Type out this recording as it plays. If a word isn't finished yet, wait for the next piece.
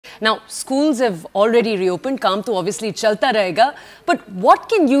Now, schools have already reopened. Kaam to obviously chalta rahega. But what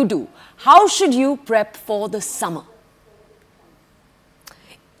can you do? How should you prep for the summer?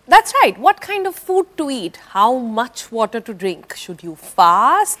 That's right. What kind of food to eat? How much water to drink? Should you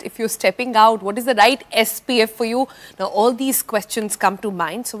fast? If you're stepping out, what is the right SPF for you? Now, all these questions come to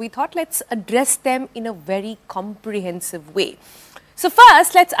mind. So, we thought let's address them in a very comprehensive way. So,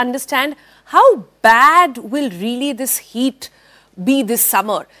 first, let's understand how bad will really this heat be this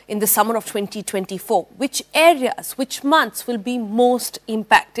summer, in the summer of 2024? Which areas, which months will be most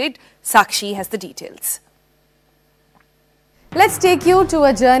impacted? Sakshi has the details. Let's take you to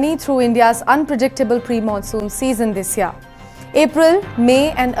a journey through India's unpredictable pre-monsoon season this year. April,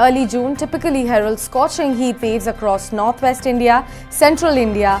 May and early June typically herald scorching heat waves across northwest India, central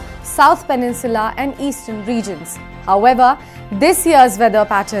India, south peninsula and eastern regions. However, this year's weather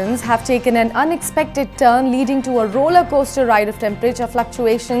patterns have taken an unexpected turn, leading to a roller coaster ride of temperature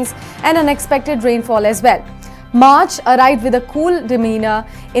fluctuations and unexpected rainfall as well. March arrived with a cool demeanour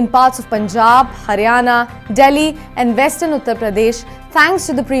in parts of Punjab, Haryana, Delhi and western Uttar Pradesh, thanks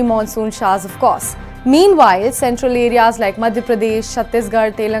to the pre-monsoon showers of course. Meanwhile, central areas like Madhya Pradesh,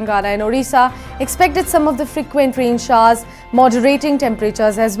 Chhattisgarh, Telangana and Orissa expected some of the frequent rain showers, moderating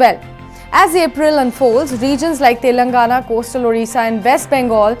temperatures as well. As April unfolds, regions like Telangana, coastal Orissa and West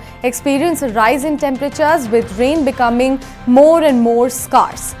Bengal experience a rise in temperatures, with rain becoming more and more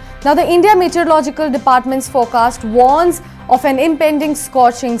scarce. Now, the India Meteorological Department's forecast warns of an impending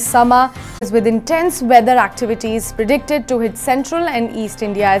scorching summer, with intense weather activities predicted to hit central and east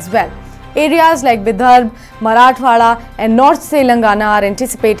India as well. Areas like Vidarbha, Marathwada and North Telangana are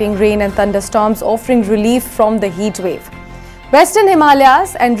anticipating rain and thunderstorms, offering relief from the heat wave. Western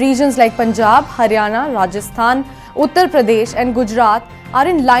Himalayas and regions like Punjab, Haryana, Rajasthan, Uttar Pradesh and Gujarat are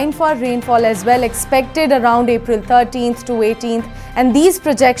in line for rainfall as well, expected around April 13th to 18th, and these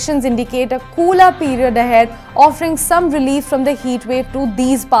projections indicate a cooler period ahead, offering some relief from the heat wave to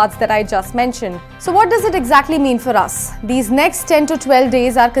these parts that I just mentioned. So what does it exactly mean for us? These next 10 to 12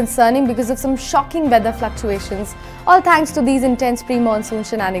 days are concerning because of some shocking weather fluctuations, all thanks to these intense pre-monsoon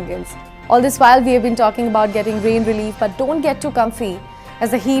shenanigans. All this while we have been talking about getting rain relief, but don't get too comfy,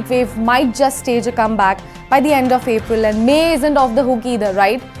 as the heat wave might just stage a comeback by the end of April, and May isn't off the hook either,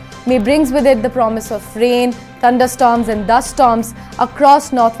 right? May brings with it the promise of rain, thunderstorms and dust storms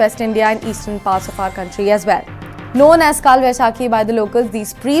across northwest India and eastern parts of our country as well. Known as Kal Vaishakhi by the locals,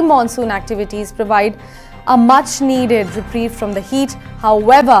 these pre-monsoon activities provide a much needed reprieve from the heat.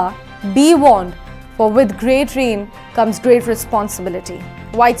 However, be warned, for with great rain comes great responsibility.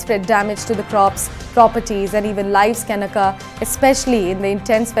 Widespread damage to the crops, properties and even lives can occur, especially in the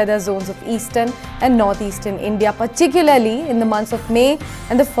intense weather zones of eastern and northeastern India, particularly in the months of May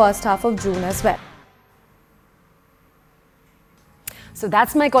and the first half of June as well. So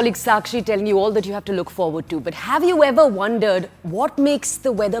that's my colleague Sakshi telling you all that you have to look forward to. But have you ever wondered what makes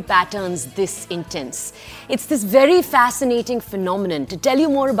the weather patterns this intense? It's this very fascinating phenomenon. To tell you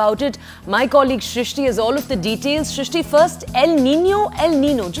more about it, my colleague Shrishti has all of the details. Shrishti, first, El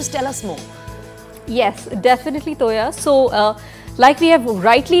Nino. Just tell us more. Yes, definitely, Toya. So, like we have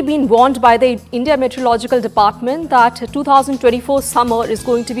rightly been warned by the India Meteorological Department that 2024 summer is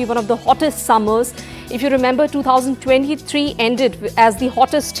going to be one of the hottest summers. If you remember, 2023 ended as the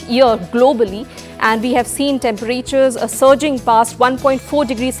hottest year globally, and we have seen temperatures surging past 1.4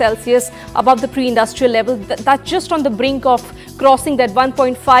 degrees Celsius above the pre-industrial level. That's just on the brink of crossing that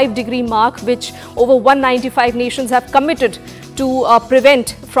 1.5 degree mark, which over 195 nations have committed to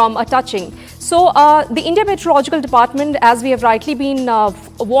prevent from touching. So the India Meteorological Department, as we have rightly been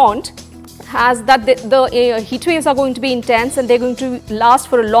warned, has that the heat waves are going to be intense and they're going to last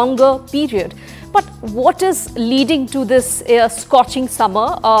for a longer period. But what is leading to this scorching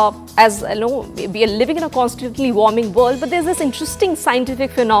summer? As you know, we are living in a constantly warming world, but there's this interesting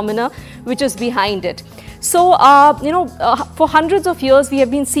scientific phenomena which is behind it. So, for hundreds of years, we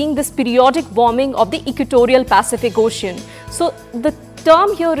have been seeing this periodic warming of the equatorial Pacific Ocean. So, the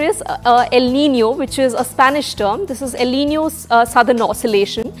term here is El Nino, which is a Spanish term. This is El Nino's southern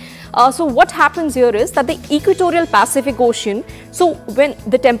oscillation. So what happens here is that the equatorial Pacific Ocean, so when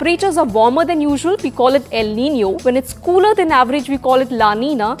the temperatures are warmer than usual, we call it El Nino. When it's cooler than average, we call it La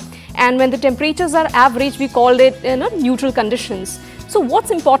Nina. And when the temperatures are average, we call it neutral conditions. So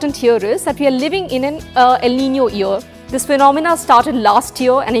what's important here is that we are living in an El Nino year. This phenomena started last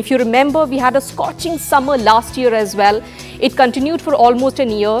year, and if you remember, we had a scorching summer last year as well. It continued for almost a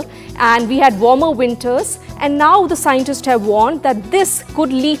year, and we had warmer winters. And now the scientists have warned that this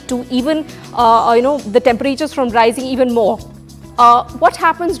could lead to even, the temperatures from rising even more. What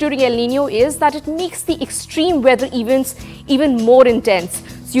happens during El Nino is that it makes the extreme weather events even more intense.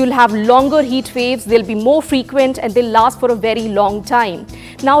 So you'll have longer heat waves, they'll be more frequent and they'll last for a very long time.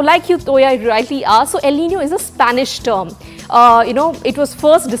 Now, like you, Toya, rightly asked, so El Nino is a Spanish term. It was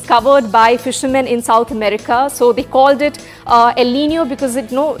first discovered by fishermen in South America. So they called it El Nino because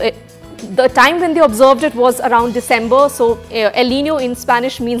the time when they observed it was around December. So El Nino in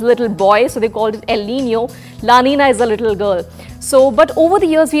Spanish means little boy. So they called it El Nino. La Nina is a little girl. So, but over the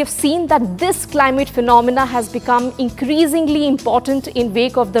years, we have seen that this climate phenomena has become increasingly important in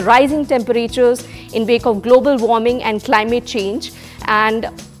wake of the rising temperatures, in wake of global warming and climate change. And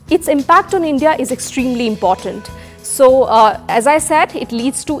its impact on India is extremely important. So, as I said, it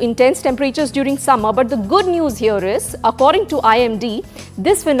leads to intense temperatures during summer. But the good news here is, according to IMD,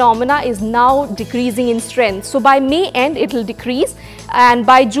 this phenomena is now decreasing in strength. So, by May end, it will decrease. And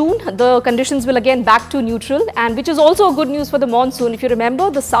by June, the conditions will again back to neutral, and which is also a good news for the monsoon. If you remember,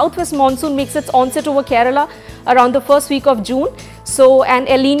 the southwest monsoon makes its onset over Kerala around the first week of June. So, and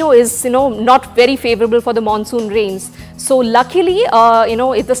El Nino is, not very favorable for the monsoon rains. So, luckily,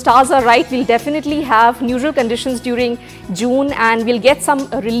 if the stars are right, we'll definitely have neutral conditions during June, and we'll get some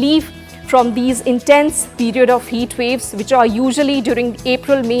relief from these intense period of heat waves, which are usually during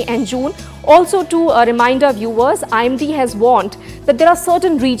April, May and June. Also, to remind our viewers, IMD has warned that there are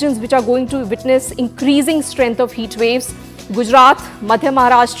certain regions which are going to witness increasing strength of heat waves. Gujarat, Madhya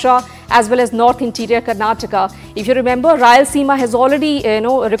Maharashtra, as well as North Interior Karnataka. If you remember, Rayalaseema has already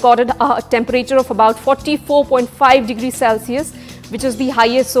recorded a temperature of about 44.5 degrees Celsius, which is the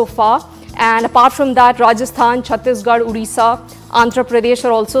highest so far. And apart from that, Rajasthan, Chhattisgarh, Odisha, Andhra Pradesh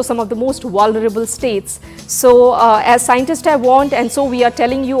are also some of the most vulnerable states. So, as scientists have warned, and so we are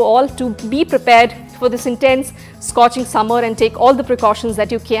telling you all to be prepared for this intense, scorching summer and take all the precautions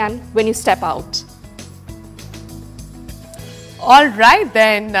that you can when you step out. All right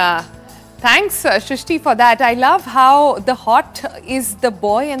then. Thanks, Shrishti, for that. I love how the hot is the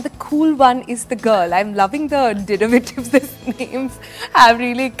boy and the cool one is the girl. I'm loving the derivatives these names have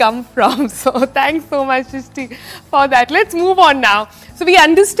really come from. So, thanks so much, Shrishti, for that. Let's move on now. So, we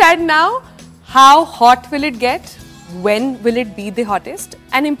understand now how hot will it get, when will it be the hottest,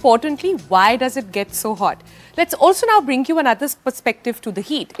 and importantly, why does it get so hot? Let's also now bring you another perspective to the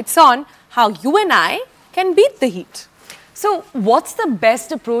heat. It's on how you and I can beat the heat. So, what's the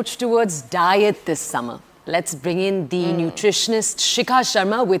best approach towards diet this summer? Let's bring in the nutritionist Shikha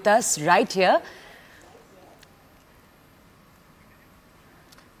Sharma with us right here.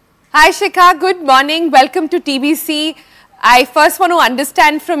 Hi Shikha, good morning. Welcome to TBC. I first want to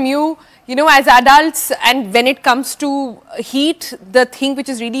understand from you, as adults, and when it comes to heat, the thing which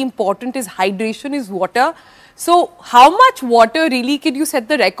is really important is hydration, is water. So, how much water really, can you set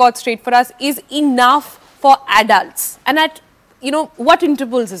the record straight for us, is enough for adults, and at what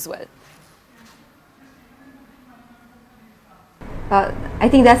intervals as well? I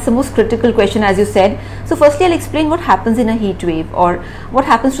think that's the most critical question, as you said. So firstly, I'll explain what happens in a heat wave, or what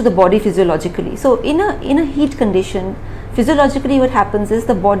happens to the body physiologically. So in a heat condition, physiologically what happens is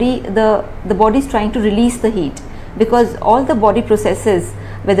the body is trying to release the heat, because all the body processes,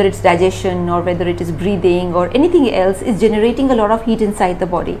 whether it's digestion or whether it is breathing or anything else, is generating a lot of heat inside the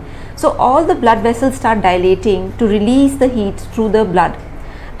body. So all the blood vessels start dilating to release the heat through the blood,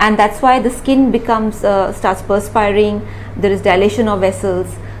 and that's why the skin becomes starts perspiring. There is dilation of vessels.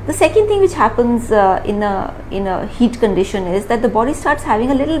 The second thing which happens in a heat condition is that the body starts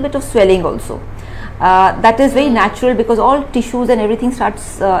having a little bit of swelling also. That is very natural, because all tissues and everything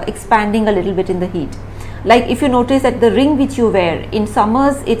starts expanding a little bit in the heat. Like if you notice that the ring which you wear, in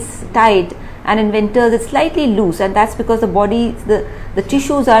summers it's tight and in winters it's slightly loose, and that's because the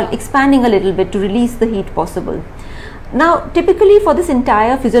tissues are expanding a little bit to release the heat possible. Now typically for this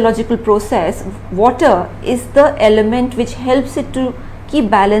entire physiological process, water is the element which helps it to keep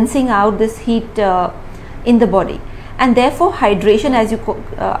balancing out this heat in the body, and therefore hydration, as you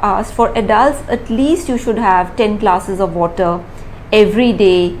asked, for adults at least you should have 10 glasses of water every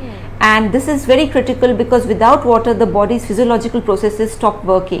day. And this is very critical, because without water the body's physiological processes stop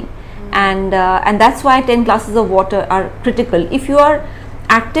working, and that's why 10 glasses of water are critical. If you are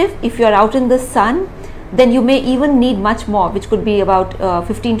active, if you are out in the sun, then you may even need much more, which could be about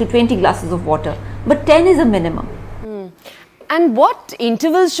 15 to 20 glasses of water, but 10 is a minimum. And what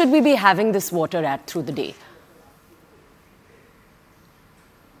intervals should we be having this water at through the day?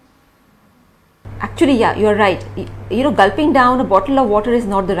 Actually, yeah, you're right. Gulping down a bottle of water is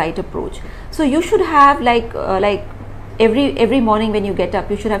not the right approach. So you should have like every morning when you get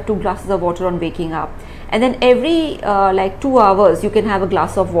up, you should have 2 glasses of water on waking up, and then every 2 hours you can have a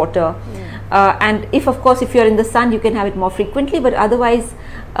glass of water. And if you're in the sun, you can have it more frequently, but otherwise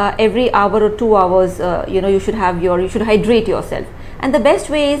every hour or 2 hours, you should hydrate yourself. And the best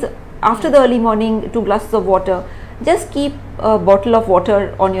way is, after the early morning, 2 glasses of water, just keep a bottle of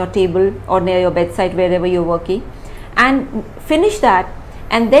water on your table or near your bedside, wherever you're working, and finish that,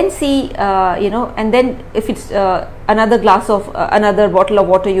 and then see, and then if it's another bottle of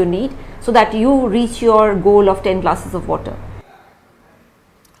water you need, so that you reach your goal of 10 glasses of water.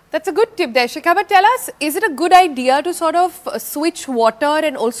 That's a good tip there, Shikha. But tell us, is it a good idea to sort of switch water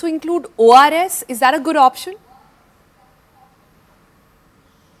and also include ORS? Is that a good option?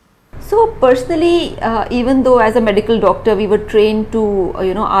 So personally, even though as a medical doctor we were trained to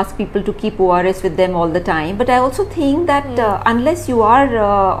ask people to keep ORS with them all the time, but I also think that unless you are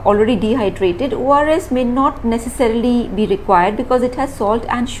already dehydrated, ORS may not necessarily be required, because it has salt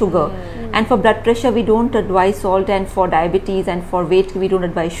and sugar, and for blood pressure we don't advise salt, and for diabetes and for weight we don't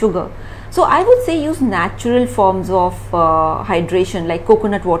advise sugar. So I would say use natural forms of hydration, like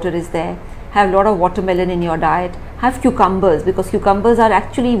coconut water is there. Have a lot of watermelon in your diet. Have cucumbers, because cucumbers are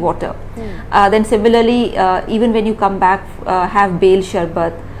actually water. Then similarly, even when you come back, have bale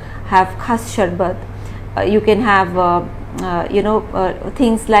sharbat, have khas sharbat. You can have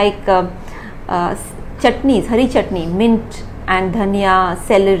things like chutneys, hari chutney, mint and dhania,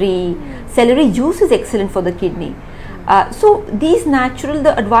 celery. Celery juice is excellent for the kidney. So these natural,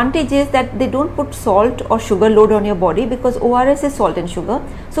 the advantage is that they don't put salt or sugar load on your body, because ORS is salt and sugar.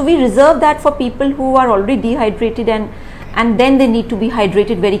 So we reserve that for people who are already dehydrated and then they need to be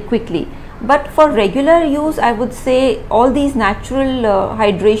hydrated very quickly. But for regular use, I would say all these natural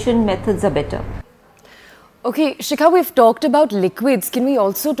hydration methods are better. Okay, Shikha, we've talked about liquids. Can we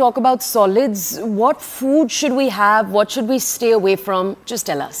also talk about solids? What food should we have? What should we stay away from? Just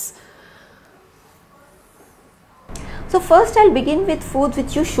tell us. So first I'll begin with foods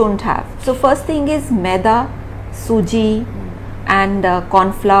which you shouldn't have. So first thing is maida, suji and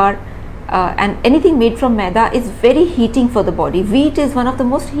corn flour, and anything made from maida is very heating for the body. Wheat is one of the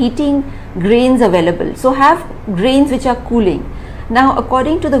most heating grains available. So have grains which are cooling. Now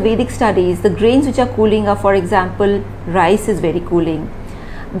according to the Vedic studies, the grains which are cooling are, for example, rice is very cooling.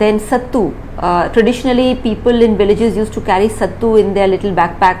 Then sattu, traditionally people in villages used to carry sattu in their little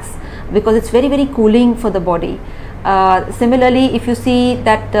backpacks, because it's very, very cooling for the body. Similarly, if you see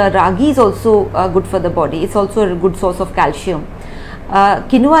that ragi is also good for the body, it's also a good source of calcium.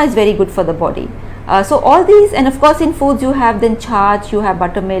 Quinoa is very good for the body. So all these, and of course in foods you have then chaach, you have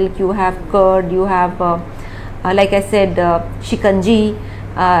buttermilk, you have curd, you have like I said shikanji,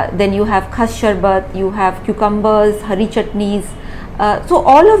 then you have khas sharbat, you have cucumbers, hari chutneys. So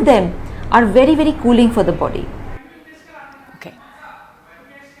all of them are very, very cooling for the body.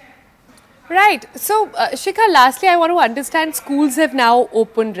 Right. So, Shikha, lastly, I want to understand, schools have now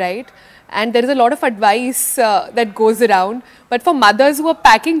opened, right? And there is a lot of advice that goes around. But for mothers who are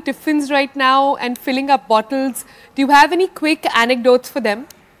packing tiffins right now and filling up bottles, do you have any quick anecdotes for them?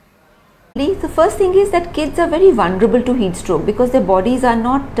 The first thing is that kids are very vulnerable to heat stroke, because their bodies are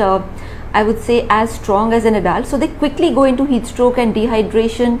not, I would say, as strong as an adult. So they quickly go into heat stroke and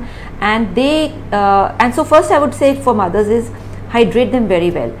dehydration, and and so first I would say for mothers is hydrate them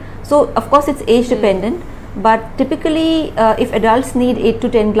very well. So of course it's age dependent, but typically if adults need 8 to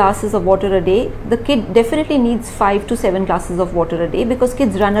 10 glasses of water a day, the kid definitely needs 5 to 7 glasses of water a day, because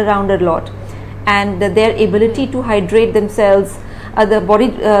kids run around a lot, and their ability to hydrate themselves, the body,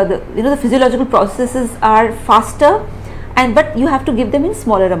 the physiological processes are faster, but you have to give them in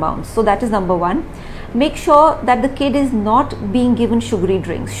smaller amounts. So that is number one. Make sure that the kid is not being given sugary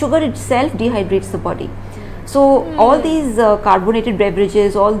drinks. Sugar itself dehydrates the body. So all these carbonated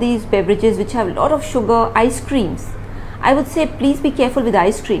beverages, all these beverages which have a lot of sugar, ice creams, I would say please be careful with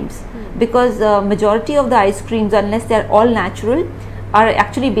ice creams, because majority of the ice creams, unless they are all natural, are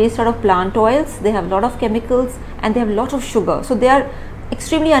actually based out of plant oils. They have a lot of chemicals and they have a lot of sugar. So they are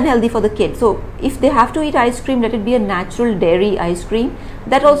extremely unhealthy for the kid. So if they have to eat ice cream, let it be a natural dairy ice cream.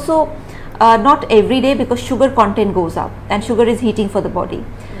 That also not every day, because sugar content goes up and sugar is heating for the body.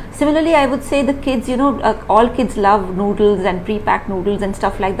 Similarly, I would say the kids, all kids love noodles and pre-packed noodles and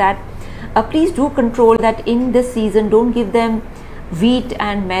stuff like that. Please do control that in this season. Don't give them wheat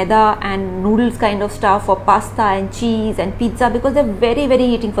and maida and noodles kind of stuff, or pasta and cheese and pizza, because they're very, very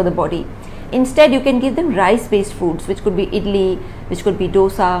heating for the body. Instead, you can give them rice-based foods, which could be idli, which could be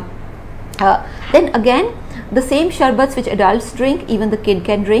dosa. Then again, the same sharbats which adults drink, even the kid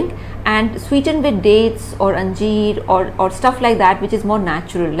can drink, and sweeten with dates or anjeer or stuff like that, which is more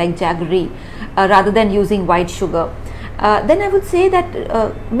natural, like jaggery, rather than using white sugar. Then I would say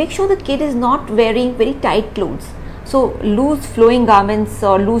that make sure the kid is not wearing very tight clothes. So loose flowing garments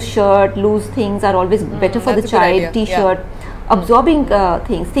or loose shirt, loose things are always better for the child. T-shirt, absorbing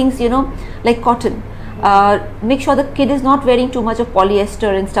things like cotton. Make sure the kid is not wearing too much of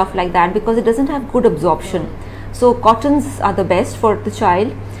polyester and stuff like that, because it doesn't have good absorption. So cottons are the best for the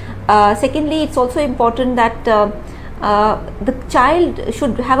child. Secondly, it's also important that the child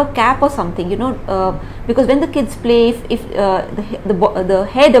should have a cap or something, you know, because when the kids play, if the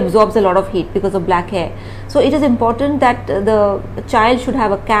head absorbs a lot of heat because of black hair. So it is important that the child should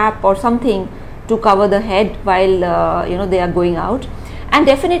have a cap or something to cover the head while you know, they are going out. And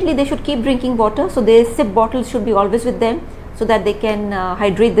definitely they should keep drinking water, so their sip bottles should be always with them so that they can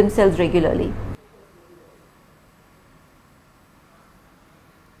hydrate themselves regularly.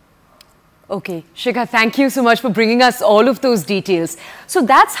 Okay, Shikha, thank you so much for bringing us all of those details. So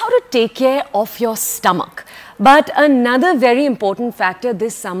that's how to take care of your stomach. But another very important factor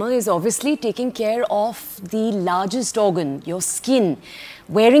this summer is obviously taking care of the largest organ, your skin,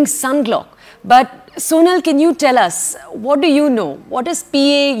 wearing sunblock. But Sonal, can you tell us, what do you know? What is PA,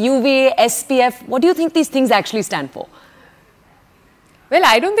 UVA, SPF? What do you think these things actually stand for? Well,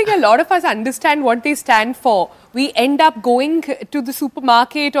 I don't think a lot of us understand what they stand for. We end up going to the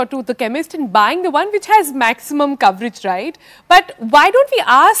supermarket or to the chemist and buying the one which has maximum coverage, right? But why don't we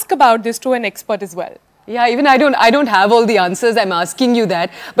ask about this to an expert as well? Yeah, even I don't have all the answers. I'm asking you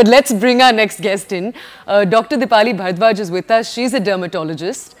that. But let's bring our next guest in. Dr. Dipali Bhardwaj is with us. She's a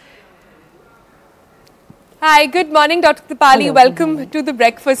dermatologist. Hi, good morning, Dr. Dipali. Hello. Welcome to the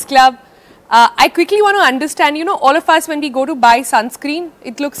Breakfast Club. I quickly want to understand, you know, all of us when we go to buy sunscreen,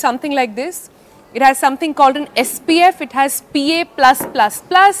 it looks something like this. It has something called an SPF, it has PA+++,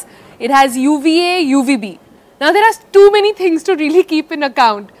 it has UVA, UVB. Now there are too many things to really keep in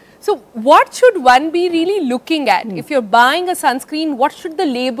account. So what should one be really looking at? If you're buying a sunscreen, what should the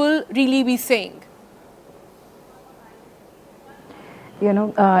label really be saying? You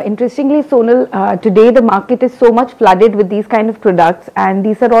know, interestingly, Sonal, today the market is so much flooded with these kind of products, and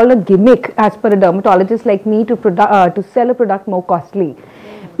these are all a gimmick as per a dermatologist like me to sell a product more costly.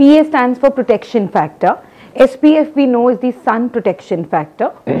 PA stands for protection factor. SPF we know is the sun protection factor.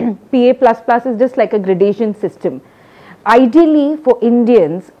 PA++ is just like a gradation system. Ideally for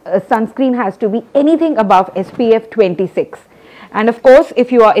Indians, sunscreen has to be anything above SPF 26. And of course,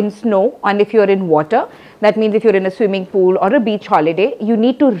 if you are in snow and if you are in water, that means if you're in a swimming pool or a beach holiday, you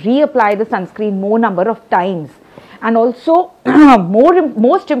need to reapply the sunscreen more number of times. And also,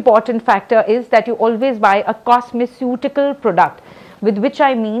 most important factor is that you always buy a cosmeceutical product, with which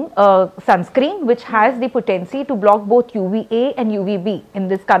I mean a sunscreen which has the potency to block both UVA and UVB in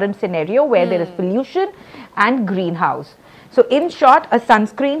this current scenario where there is pollution and greenhouse. So in short, a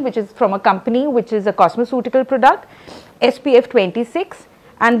sunscreen which is from a company which is a cosmeceutical product, SPF 26,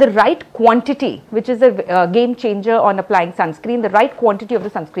 and the right quantity, which is a game changer on applying sunscreen, the right quantity of the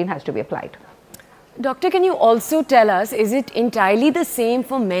sunscreen has to be applied. Doctor, can you also tell us, is it entirely the same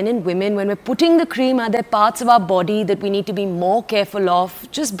for men and women? When we're putting the cream, are there parts of our body that we need to be more careful of?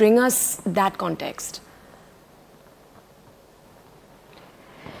 Just bring us that context.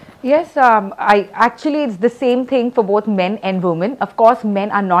 Yes, actually it's the same thing for both men and women. Of course, men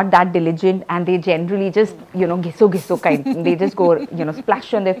are not that diligent and they generally just, you know, giso kind. They just go, you know,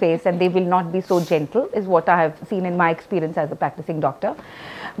 splash on their face and they will not be so gentle, is what I have seen in my experience as a practicing doctor.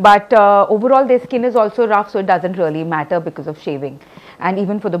 But overall their skin is also rough, so it doesn't really matter because of shaving and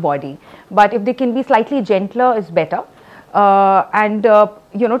even for the body. But if they can be slightly gentler is better.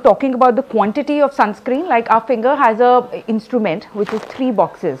 You know, talking about the quantity of sunscreen, like our finger has a instrument which is 3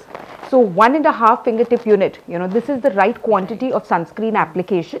 boxes. So 1.5 fingertip unit, you know, this is the right quantity of sunscreen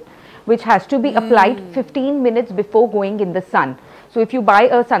application which has to be applied 15 minutes before going in the sun. So if you buy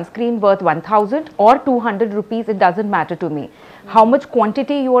a sunscreen worth 1000 or 200 rupees, it doesn't matter to me. How much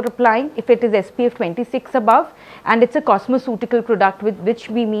quantity you are applying, if it is SPF 26 above, and it's a cosmeceutical product, with which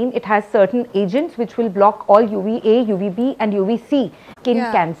we mean it has certain agents which will block all UVA, UVB and UVC skin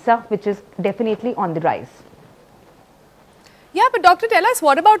cancer, which is definitely on the rise. Yeah, but doctor, tell us,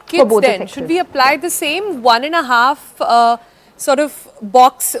 what about kids then? Should we apply the same 1.5 sort of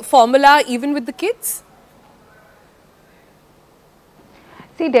box formula even with the kids?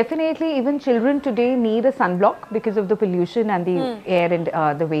 See, definitely even children today need a sunblock because of the pollution and the air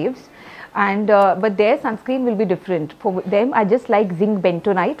and the waves. And but their sunscreen will be different. For them, I just like zinc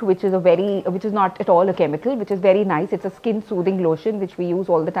bentonite, which is not at all a chemical, which is very nice. It's a skin soothing lotion which we use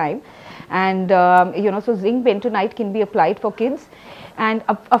all the time. And you know, so zinc bentonite can be applied for kids. And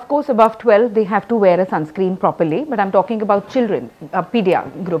of course, above 12, they have to wear a sunscreen properly. But I'm talking about children, pedia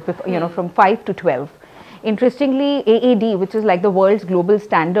group, you know, from 5 to 12. Interestingly, AAD, which is like the world's global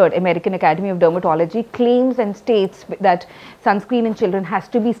standard, American Academy of Dermatology, claims and states that sunscreen in children has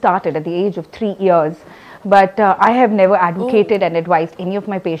to be started at the age of 3 years. But I have never advocated and advised any of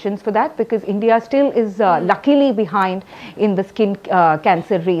my patients for that, because India still is luckily behind in the skin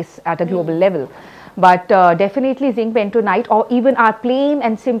cancer race at a global level. But definitely zinc bentonite, or even our plain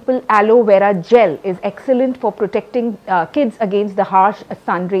and simple aloe vera gel, is excellent for protecting kids against the harsh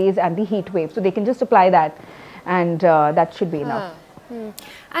sun rays and the heat wave. So they can just apply that, and that should be enough.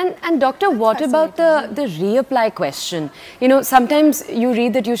 And doctor, what about the reapply question? You know, sometimes you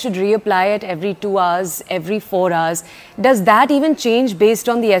read that you should reapply it every 2 hours, every 4 hours. Does that even change based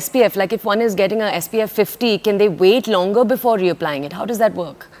on the SPF? Like if one is getting a SPF 50, can they wait longer before reapplying it? How does that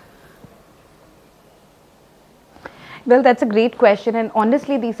work? Well, that's a great question, and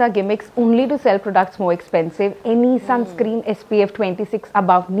honestly these are gimmicks only to sell products more expensive. Any sunscreen SPF 26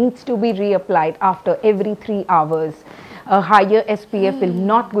 above needs to be reapplied after every 3 hours. A higher SPF is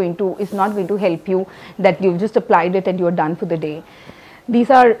not going to help you that you've just applied it and you're done for the day.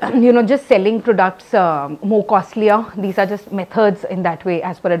 These are, you know, just selling products more costlier. These are just methods in that way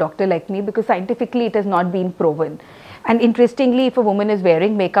as per a doctor like me, because scientifically it has not been proven. And interestingly, if a woman is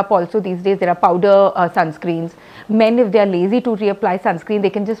wearing makeup also these days, there are powder sunscreens. Men, if they are lazy to reapply sunscreen,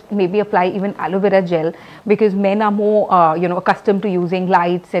 they can just maybe apply even aloe vera gel, because men are more, you know, accustomed to using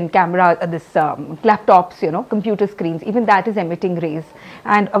lights and camera, laptops, you know, computer screens. Even that is emitting rays.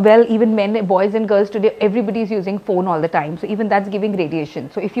 And well, even men, boys and girls today, everybody is using phone all the time. So even that's giving radiation.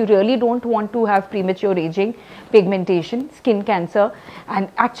 So if you really don't want to have premature aging, pigmentation, skin cancer,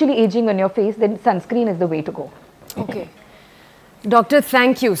 and actually aging on your face, then sunscreen is the way to go. Okay. Doctor,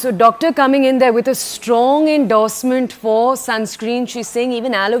 thank you. So doctor coming in there with a strong endorsement for sunscreen. She's saying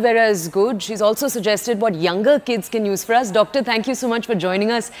even aloe vera is good. She's also suggested what younger kids can use for us. Doctor, thank you so much for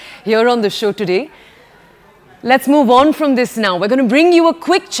joining us here on the show today. Let's move on from this now. We're going to bring you a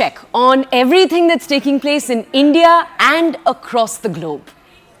quick check on everything that's taking place in India and across the globe.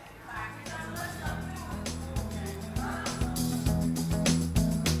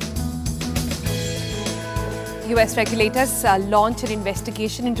 US regulators launched an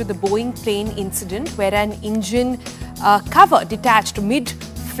investigation into the Boeing plane incident where an engine cover detached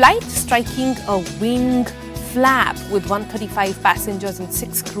mid-flight, striking a wing flap with 135 passengers and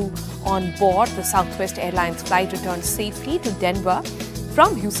 6 crew on board. The Southwest Airlines flight returned safely to Denver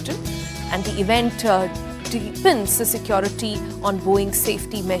from Houston, and the event deepens the security on Boeing's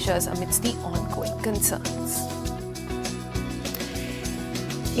safety measures amidst the ongoing concerns.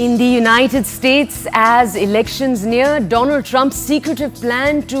 In the United States, as elections near, Donald Trump's secretive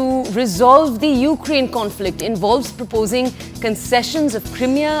plan to resolve the Ukraine conflict involves proposing concessions of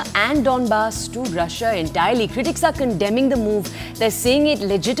Crimea and Donbass to Russia entirely. Critics are condemning the move. They're saying it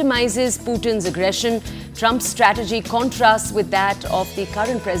legitimizes Putin's aggression. Trump's strategy contrasts with that of the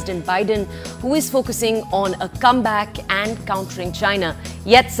current President Biden, who is focusing on a comeback and countering China.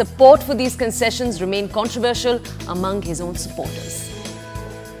 Yet support for these concessions remain controversial among his own supporters.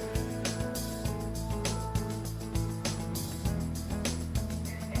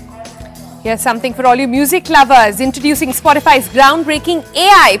 Here's something for all you music lovers. Introducing Spotify's groundbreaking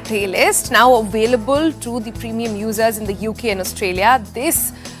AI playlist, now available to the premium users in the UK and Australia.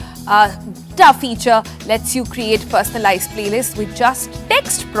 This feature lets you create personalized playlists with just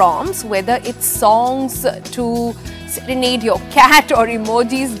text prompts, whether it's songs to serenade your cat or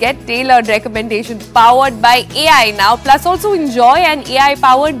emojis. Get tailored recommendations powered by AI now. Plus, also enjoy an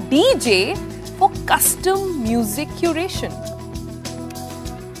AI-powered DJ for custom music curation.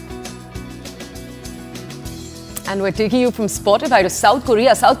 And we're taking you from Spotify to South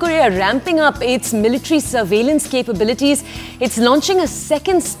Korea. South Korea ramping up its military surveillance capabilities. It's launching a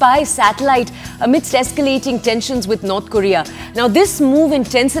second spy satellite amidst escalating tensions with North Korea. Now, this move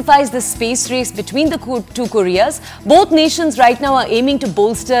intensifies the space race between the two Koreas. Both nations right now are aiming to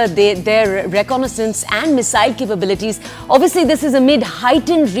bolster their reconnaissance and missile capabilities. Obviously, this is amid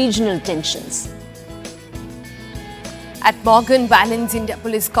heightened regional tensions. At Morgan Wallen's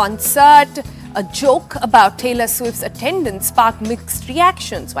Indianapolis concert, a joke about Taylor Swift's attendance sparked mixed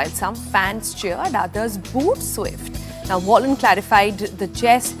reactions. While some fans cheered, others booed Swift. Now, Wallen clarified the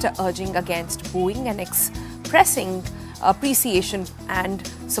jest, urging against booing and expressing appreciation and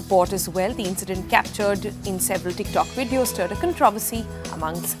support as well. The incident, captured in several TikTok videos, stirred a controversy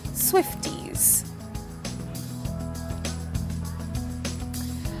amongst Swifties.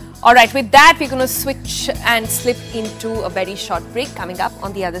 All right, with that, we're going to switch and slip into a very short break. Coming up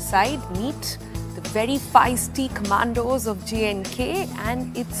on the other side, meet the very feisty commandos of J&K,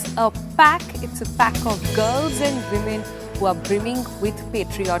 and it's a pack of girls and women who are brimming with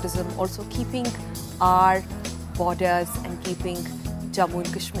patriotism, also keeping our borders and keeping Jammu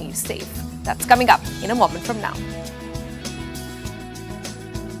and Kashmir safe. That's coming up in a moment from now.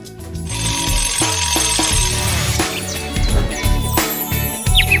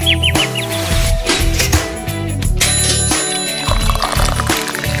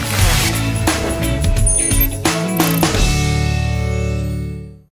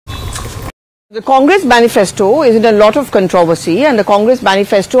 The Congress manifesto is in a lot of controversy, and the Congress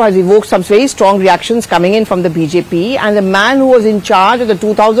manifesto has evoked some very strong reactions coming in from the BJP, and the man who was in charge of the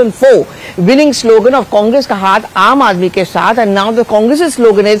 2004 winning slogan of Congress ka haath aam aadmi ke saath, and now the Congress's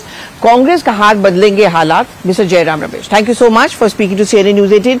slogan is Congress ka haath badlenge halat, Mr. Jairam Ramesh. Thank you so much for speaking to CNN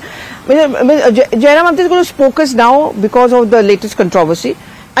News 18. Jairam, I'm just going to focus now because of the latest controversy,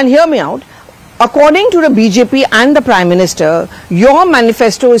 and hear me out. According to the BJP and the Prime Minister, your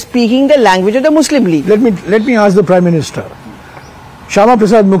manifesto is speaking the language of the Muslim League. Let me ask the Prime Minister. Shyama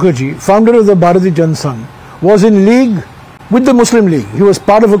Prasad Mukherjee, founder of the Bharatiya Janata Sangh, was in league with the Muslim League. He was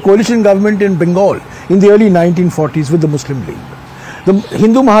part of a coalition government in Bengal in the early 1940s with the Muslim League. The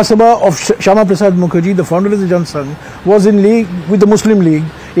Hindu Mahasabha of Shyama Prasad Mukherjee, the founder of the Janata Sangh, was in league with the Muslim League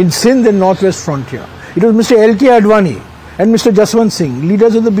in Sindh and Northwest Frontier. It was Mr. L.K. Advani and Mr. Jaswant Singh,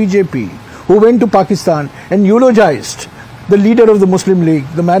 leaders of the BJP, who went to Pakistan and eulogized the leader of the Muslim League,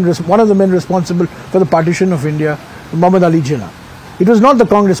 one of the men responsible for the partition of India, Muhammad Ali Jinnah. It was not the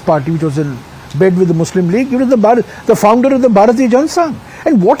Congress party which was in bed with the Muslim League, it was the founder of the Bharatiya Janata Sangh.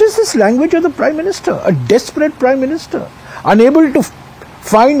 And what is this language of the Prime Minister? A desperate Prime Minister, unable to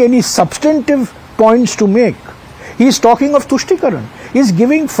find any substantive points to make. He is talking of Tushtikaran. He is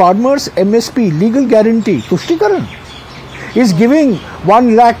giving farmers MSP, legal guarantee, Tushtikaran. He is giving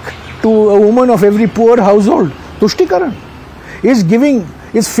 1 lakh to a woman of every poor household, Tushtikaran. Is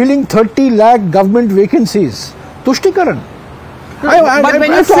filling 30 lakh government vacancies, Tushtikaran. But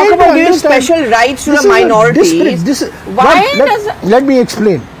when you talk about giving special rights to the minorities, let me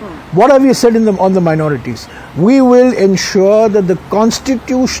explain. What have we said on the minorities? We will ensure that the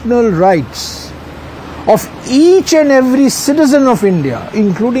constitutional rights of each and every citizen of India,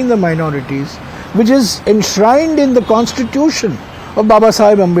 including the minorities, which is enshrined in the Constitution of Baba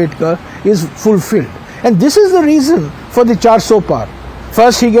Sahib Ambedkar, is fulfilled. And this is the reason for the Charso Par.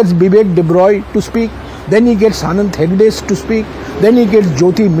 First he gets Bibek Debroy to speak, then he gets Anant Hegde to speak, then he gets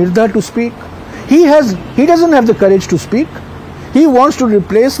Jyoti Mirda to speak. He doesn't have the courage to speak. He wants to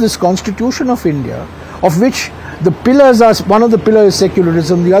replace this Constitution of India, of which the pillars are, one of the pillars is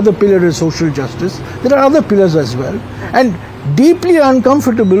secularism, the other pillar is social justice. There are other pillars as well. And deeply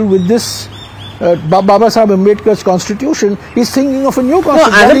uncomfortable with this Baba Sahib Ambedkar's constitution, he's thinking of a new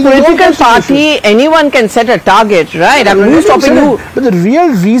constitution. No, as a political party, anyone can set a target, right? I mean, who's stopping you? But the real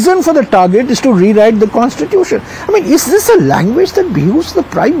reason for the target is to rewrite the constitution. I mean, is this a language that behoves the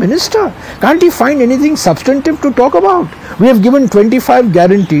Prime Minister? Can't he find anything substantive to talk about? We have given 25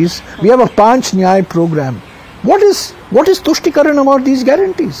 guarantees. We have a Panch Nyay program. What is Tushtikaran about these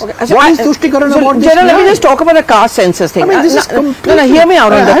guarantees? Okay, so what is Tushtikaran about this? General, let me just talk about the caste census thing. I mean, this is completely... No, hear me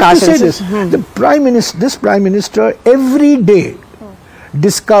out on the caste census. This Prime Minister every day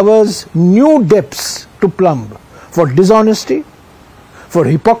discovers new depths to plumb for dishonesty, for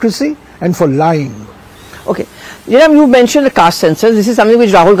hypocrisy and for lying. Okay. Jairam, you mentioned the caste census. This is something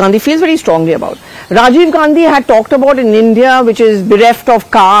which Rahul Gandhi feels very strongly about. Rajiv Gandhi had talked about in India, which is bereft of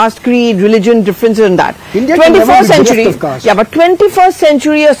caste, creed, religion, differences in that. India 21st century, yeah, but 21st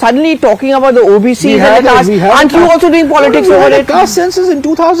century you're suddenly talking about the OBCs and the caste. Aren't you also doing politics over it? Caste census in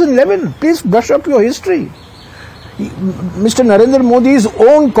 2011. Please brush up your history. Mr. Narendra Modi's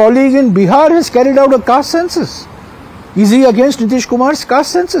own colleague in Bihar has carried out a caste census. Is he against Nitish Kumar's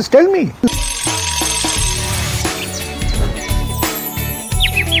caste census? Tell me.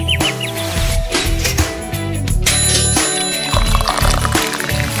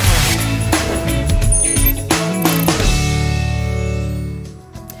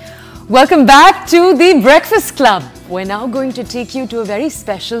 Welcome back to the Breakfast Club. We're now going to take you to a very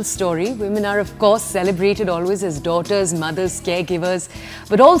special story. Women are, of course, celebrated always as daughters, mothers, caregivers.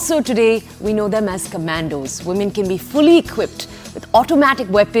 But also today, we know them as commandos. Women can be fully equipped with automatic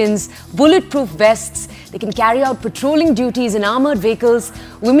weapons, bulletproof vests. They can carry out patrolling duties in armored vehicles.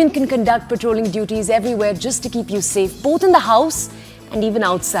 Women can conduct patrolling duties everywhere just to keep you safe, both in the house and even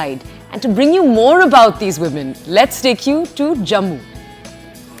outside. And to bring you more about these women, let's take you to Jammu.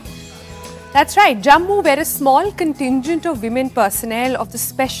 That's right, Jammu, where a small contingent of women personnel of the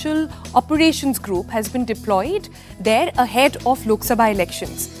Special Operations Group has been deployed there ahead of Lok Sabha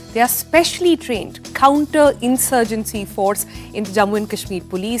elections. They are specially trained counter-insurgency force in the Jammu and Kashmir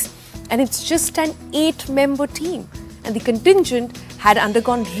Police, and it's just an 8-member team. And the contingent had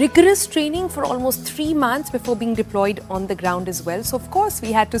undergone rigorous training for almost 3 months before being deployed on the ground as well. So, of course,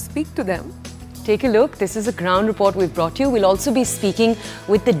 we had to speak to them. Take a look. This is a ground report we've brought you. We'll also be speaking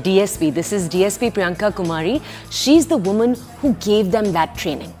with the DSP. This is DSP Priyanka Kumari. She's the woman who gave them that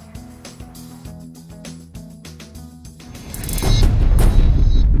training.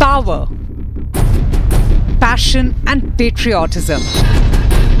 Power, passion and patriotism.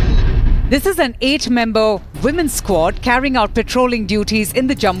 This is an 8-member women's squad carrying out patrolling duties in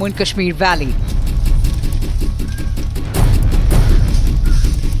the Jammu and Kashmir Valley.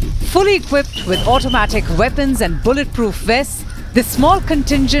 Fully equipped with automatic weapons and bulletproof vests, this small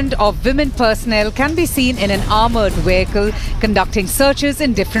contingent of women personnel can be seen in an armoured vehicle conducting searches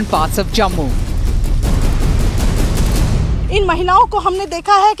in different parts of Jammu. इन महिलाओं को हमने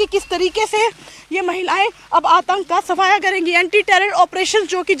देखा है कि किस तरीके से ये महिलाएं अब आतंक का सफाया करेंगी। एंटी टेरर ऑपरेशन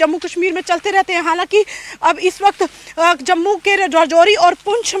जो कि जम्मू कश्मीर में चलते रहते हैं, हालांकि अब इस वक्त जम्मू के राजौरी और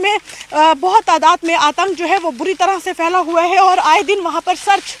पुंछ में बहुत तादाद में आतंक जो है वो बुरी तरह से फैला हुआ है और आए दिन वहां पर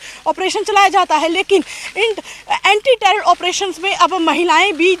सर्च ऑपरेशन चलाया जाता है। लेकिन इन एंटी टेरर ऑपरेशंस में अब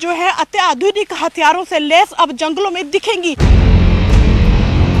महिलाएं भी जो है अत्याधुनिक हथियारों से लैस अब जंगलों में दिखेंगी।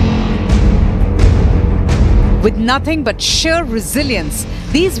 With nothing but sheer resilience,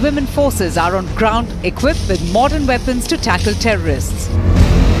 these women forces are on ground equipped with modern weapons to tackle terrorists.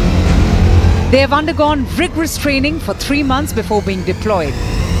 They have undergone rigorous training for 3 months before being deployed.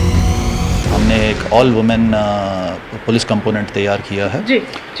 हमने एक ऑल वुमेन पुलिस कंपोनेंट तैयार किया है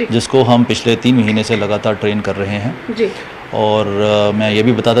जिसको हम पिछले 3 महीने से लगातार ट्रेन कर रहे हैं जी। और मैं ये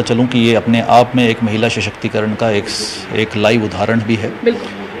भी बताता चलूँ कि ये अपने आप में एक महिला सशक्तिकरण का एक लाइव उदाहरण भी है।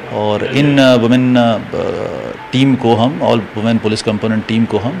 और इन वुमेन टीम को हम all women police component team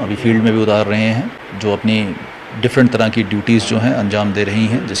को हम अभी फील्ड में भी उतार रहे हैं, जो अपनी डिफरेंट तरह की ड्यूटीज़ जो हैं अंजाम दे रही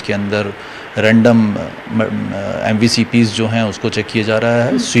हैं, जिसके अंदर रैंडम MVCPs जो हैं उसको चेक किया जा रहा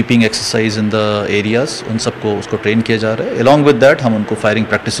है, sweeping exercise in the areas उन सबको उसको ट्रेन किया जा रहा है। अलॉन्ग विद दैट हम उनको फायरिंग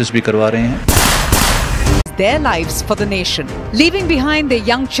प्रैक्टिसेस भी करवा रहे हैं। Their lives for the nation. Leaving behind their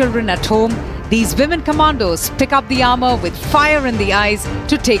young children at home, these women commandos pick up the armor with fire in the eyes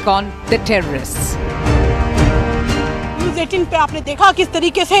to take on the terrorists. News 18 पे आपने देखा किस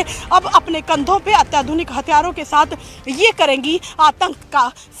तरीके से अब अपने कंधों पे अत्याधुनिक हथियारों के साथ ये करेंगी आतंक का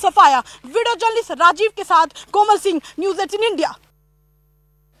सफाया। वीडियो जर्नलिस्ट राजीव के साथ Komal Singh, News 18 India.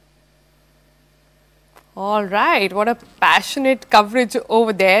 All right, what a passionate coverage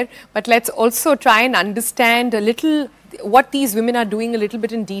over there. But let's also try and understand a little what these women are doing a little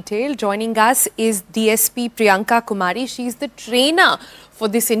bit in detail. Joining us is DSP Priyanka Kumari. She is the trainer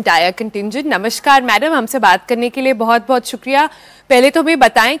for this entire contingent. नमस्कार madam, हमसे बात करने के लिए बहुत बहुत शुक्रिया। पहले तो हमें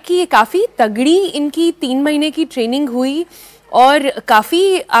बताएं कि ये काफ़ी तगड़ी इनकी 3 महीने की ट्रेनिंग हुई और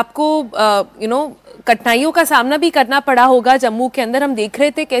काफ़ी आपको कठिनाइयों का सामना भी करना पड़ा होगा। जम्मू के अंदर हम देख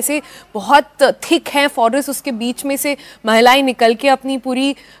रहे थे कैसे बहुत थिक है फॉरेस्ट, उसके बीच में से महिलाएं निकल के अपनी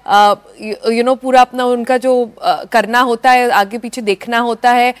पूरी पूरा अपना उनका जो करना होता है, आगे पीछे देखना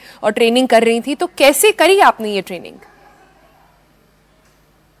होता है और ट्रेनिंग कर रही थी। तो कैसे करी आपने ये ट्रेनिंग?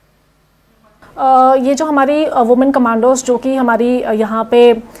 ये जो हमारी वुमेन कमांडोज जो कि हमारी यहाँ पे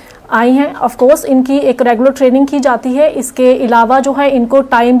आई हैं, ऑफ कोर्स इनकी एक रेगुलर ट्रेनिंग की जाती है। इसके अलावा जो है इनको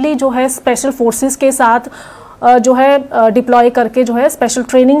टाइमली जो है स्पेशल फोर्सेस के साथ जो है डिप्लॉय करके जो है स्पेशल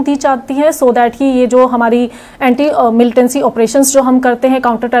ट्रेनिंग दी जाती है, सो दैट कि ये जो हमारी एंटी मिलिटेंसी ऑपरेशंस जो हम करते हैं,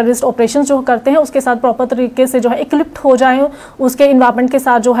 काउंटर टेररिस्ट ऑपरेशंस जो करते हैं, उसके साथ प्रॉपर तरीके से जो है इक्विप्ड हो जाएं, उसके इन्वायरमेंट के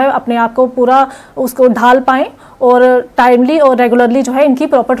साथ जो है अपने आप को पूरा उसको ढाल पाएँ और टाइमली और रेगुलरली जो है इनकी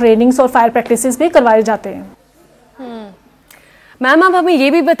प्रॉपर ट्रेनिंग्स और फायर प्रैक्टिसेस भी करवाए जाते हैं। मैम आप हमें ये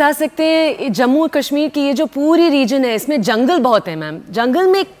भी बता सकते हैं, जम्मू और कश्मीर की ये जो पूरी रीजन है इसमें जंगल बहुत है मैम, जंगल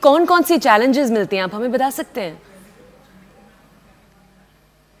में कौन कौन सी चैलेंजेस मिलती हैं, आप हमें बता सकते हैं?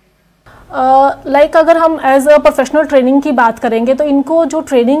 लाइक अगर हम एज अ प्रोफेशनल ट्रेनिंग की बात करेंगे तो इनको जो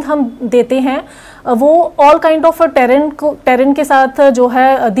ट्रेनिंग हम देते हैं वो ऑल काइंड ऑफ टेरेन के साथ जो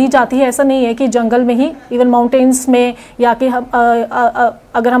है दी जाती है। ऐसा नहीं है कि जंगल में ही, इवन माउंटेन्स में, या कि हम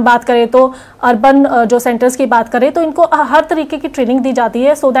अगर हम बात करें तो अर्बन जो सेंटर्स की बात करें तो इनको हर तरीके की ट्रेनिंग दी जाती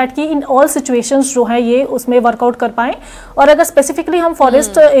है, सो दैट कि इन ऑल सिचुएशंस जो है ये उसमें वर्कआउट कर पाएँ। और अगर स्पेसिफिकली हम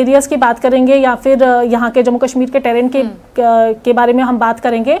फॉरेस्ट एरियाज़ की बात करेंगे या फिर यहाँ के जम्मू कश्मीर के टेरेन के बारे में हम बात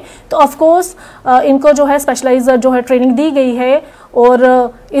करेंगे तो ऑफकोर्स इनको जो है स्पेशलाइज जो है ट्रेनिंग दी गई है और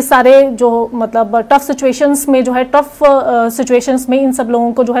इस सारे जो मतलब टफ सिचुएशंस में जो है टफ सिचुएशंस में इन सब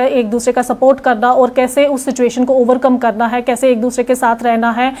लोगों को जो है एक दूसरे का सपोर्ट करना और कैसे उस सिचुएशन को ओवरकम करना है, कैसे एक दूसरे के साथ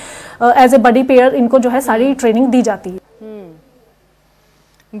रहना है, एज ए बडी पेयर इनको जो है सारी ट्रेनिंग दी जाती है।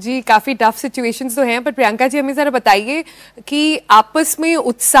 जी, काफ़ी टफ सिचुएशंस तो हैं, पर प्रियंका जी हमें ज़रा बताइए कि आपस में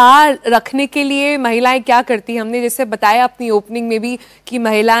उत्साह रखने के लिए महिलाएं क्या करती हैं? हमने जैसे बताया अपनी ओपनिंग में भी कि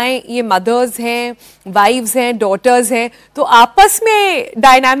महिलाएं ये मदर्स हैं, वाइव्स हैं, डॉटर्स हैं, तो आपस में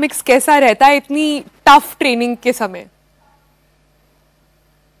डायनामिक्स कैसा रहता है इतनी टफ ट्रेनिंग के समय?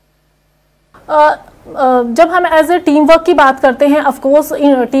 जब हम एज ए टीम वर्क की बात करते हैं, ऑफ कोर्स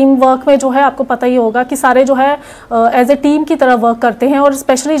टीम वर्क में जो है आपको पता ही होगा कि सारे जो है एज ए टीम की तरह वर्क करते हैं, और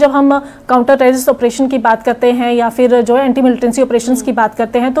स्पेशली जब हम काउंटर टेररिस्ट ऑपरेशन की बात करते हैं या फिर जो है एंटी मिलिटेंसी ऑपरेशंस की बात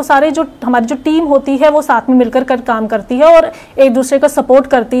करते हैं, तो सारे जो हमारी जो टीम होती है वो साथ में मिलकर काम करती है और एक दूसरे को सपोर्ट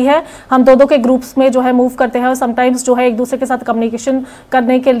करती है। हम दो के ग्रुप्स में जो है मूव करते हैं और समटाइम्स जो है एक दूसरे के साथ कम्युनिकेशन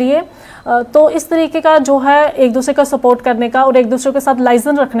करने के लिए, तो इस तरीके का जो है एक दूसरे का सपोर्ट करने का और एक दूसरे के साथ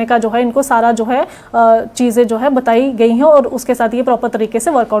लाइजन रखने का जो है इनको सारा जो है चीज़ें जो है बताई गई हैं और उसके साथ ये प्रॉपर तरीके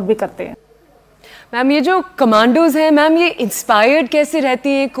से वर्कआउट भी करते हैं। मैम, ये जो कमांडोज हैं मैम, ये इंस्पायर्ड कैसे रहती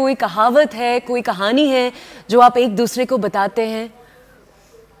हैं? कोई कहावत है, कोई कहानी है जो आप एक दूसरे को बताते हैं?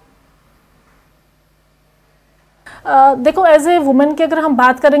 देखो, एज ए वुमेन की अगर हम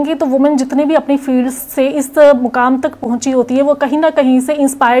बात करेंगे तो वुमेन जितनी भी अपनी फील्ड से इस मुकाम तक पहुंची होती है वो कहीं ना कहीं से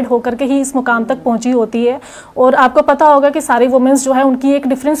इंस्पायर्ड होकर के ही इस मुकाम तक पहुंची होती है। और आपको पता होगा कि सारी वुमेन्स जो है उनकी एक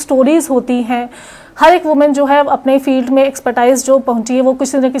डिफरेंट स्टोरीज होती हैं। हर एक वुमेन जो है अपने फील्ड में एक्सपर्टाइज जो पहुंची है वो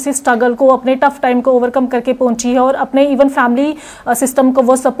किसी न किसी स्ट्रगल को, अपने टफ टाइम को ओवरकम करके पहुंची है और अपने इवन फैमिली सिस्टम को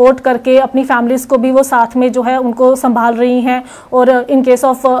वो सपोर्ट करके अपनी फैमिलीज़ को भी वो साथ में जो है उनको संभाल रही हैं। और इन केस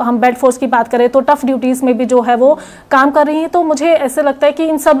ऑफ हम बेड फोर्स की बात करें तो टफ ड्यूटीज़ में भी जो है वो काम कर रही हैं। तो मुझे ऐसे लगता है कि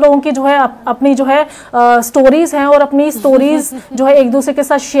इन सब लोगों की जो है अपनी जो है स्टोरीज़ हैं और अपनी स्टोरीज़ जो है एक दूसरे के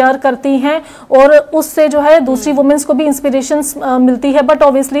साथ शेयर करती हैं और उससे जो है दूसरी वुमेन्स को भी इंस्पिरेशंस मिलती है। बट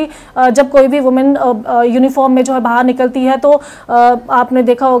ऑब्वियसली जब कोई भी वुमेन यूनिफॉर्म में जो है बाहर निकलती है तो आपने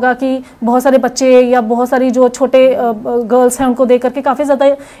देखा होगा कि बहुत सारे बच्चे या बहुत सारी जो छोटे गर्ल्स हैं उनको देख करके काफ़ी ज़्यादा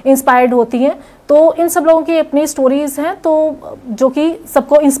इंस्पायर्ड होती हैं। तो इन सब लोगों की अपनी स्टोरीज हैं तो जो कि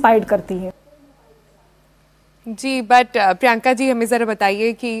सबको इंस्पायर्ड करती हैं। जी, बट प्रियंका जी हमें ज़रा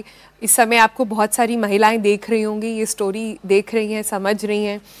बताइए कि इस समय आपको बहुत सारी महिलाएं देख रही होंगी, ये स्टोरी देख रही हैं, समझ रही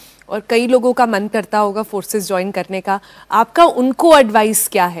हैं और कई लोगों का मन करता होगा फोर्सेस ज्वाइन करने का। आपका उनको एडवाइस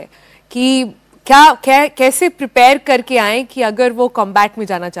क्या है कि कैसे प्रिपेयर करके आएं कि अगर वो कॉम्बैट में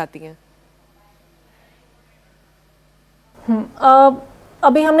जाना चाहती हैं?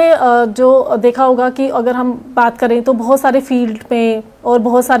 अभी हमने जो देखा होगा कि अगर हम बात करें तो बहुत सारे फील्ड में और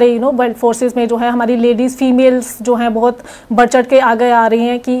बहुत सारे वर्ल्ड फोर्सेस में जो है हमारी लेडीज़ फीमेल्स जो हैं बहुत बढ़ चढ़ के आगे आ रही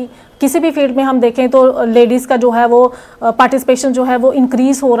हैं कि किसी भी फील्ड में हम देखें तो लेडीज़ का जो है वो पार्टिसिपेशन जो है वो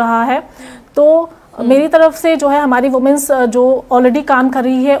इंक्रीज़ हो रहा है। तो मेरी तरफ से जो है हमारी वुमेन्स जो ऑलरेडी काम कर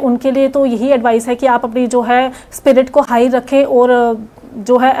रही है उनके लिए तो यही एडवाइस है कि आप अपनी जो है स्पिरिट को हाई रखें और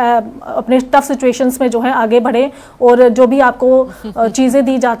जो है अपने टफ सिचुएशंस में जो है आगे बढ़ें और जो भी आपको चीज़ें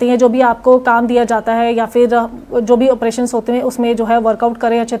दी जाती हैं, जो भी आपको काम दिया जाता है या फिर जो भी ऑपरेशंस होते हैं उसमें जो है वर्कआउट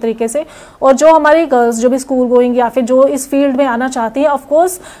करें अच्छे तरीके से। और जो हमारी गर्ल्स जो भी स्कूल गोइंग या फिर जो इस फील्ड में आना चाहती हैं ऑफ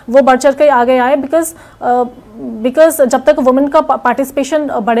कोर्स वो बढ़ चढ़ के आगे आए बिकॉज जब तक वुमेन का पार्टिसिपेशन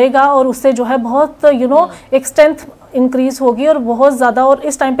बढ़ेगा और उससे जो है बहुत एक स्ट्रेंथ इंक्रीज होगी और बहुत ज़्यादा। और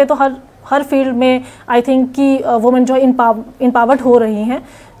इस टाइम पे तो हर फील्ड में आई थिंक कि वुमेन जो है इम्पावर्ड हो रही हैं।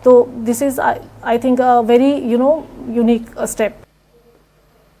 तो this is I think a very unique step.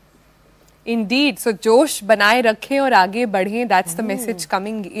 Indeed, so जोश बनाए रखें और आगे बढ़ें. That's the message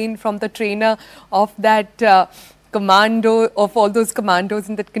coming in from the trainer of that commando, of all those commandos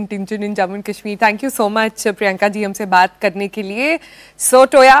in that contingent in Jammu and Kashmir. Thank you so much, Priyanka ji, हमसे बात करने के लिए. So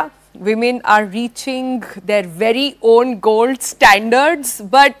Toya, women are reaching their very own gold standards,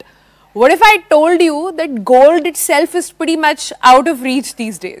 but what if I told you that gold itself is pretty much out of reach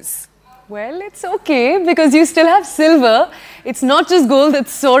these days? Well, it's okay because you still have silver. It's not just gold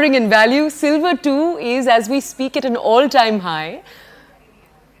that's soaring in value. Silver too is, as we speak, at an all-time high.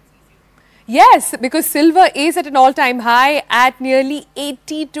 Yes, because silver is at an all-time high at nearly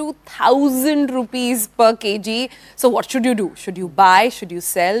 82,000 rupees per kg. So what should you do? Should you buy? Should you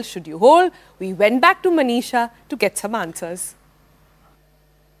sell? Should you hold? We went back to Manisha to get some answers.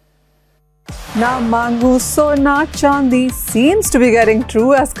 Now, Mangu Sona Chandi seems to be getting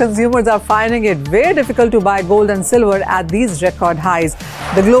true as consumers are finding it very difficult to buy gold and silver at these record highs.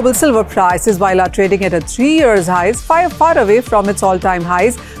 The global silver prices, while are trading at a 3-year high, far away from its all-time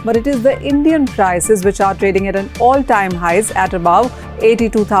highs, but it is the Indian prices which are trading at an all-time highs at above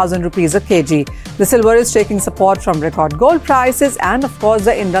 82,000 rupees a kg. The silver is taking support from record gold prices and, of course,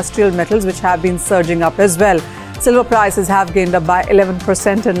 the industrial metals which have been surging up as well. Silver prices have gained up by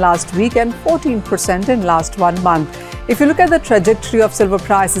 11% in last week and 14% in last 1 month. If you look at the trajectory of silver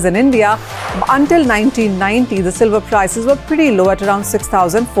prices in India, until 1990, the silver prices were pretty low at around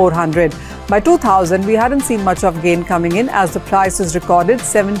 6,400. By 2000, we hadn't seen much of gain coming in as the price is recorded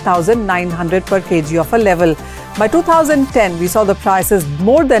 7,900 per kg of a level. By 2010, we saw the prices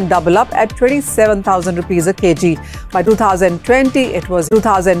more than double up at 27,000 rupees a kg. By 2020, it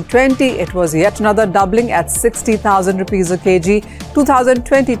was yet another doubling at 60,000 rupees a kg.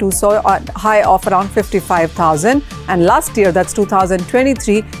 2022 saw a high of around 55,000, and last year, that's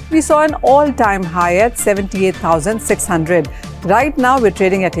 2023, we saw an all-time high at 78,600. Right now, we're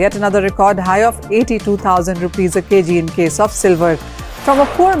trading at yet another record high of 82,000 rupees a kg in case of silver. From a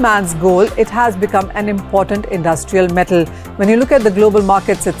poor man's gold, it has become an important industrial metal. When you look at the global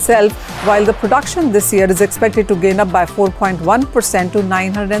markets itself, while the production this year is expected to gain up by 4.1% to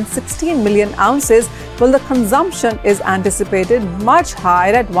 916 million ounces, well, the consumption is anticipated much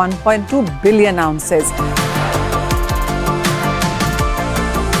higher at 1.2 billion ounces.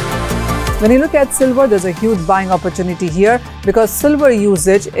 When you look at silver, there's a huge buying opportunity here because silver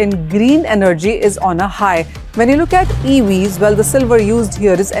usage in green energy is on a high. When you look at EVs, well, the silver used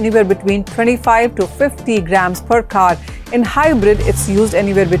here is anywhere between 25 to 50 grams per car. In hybrid, it's used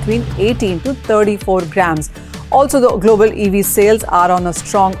anywhere between 18 to 34 grams. Also, the global EV sales are on a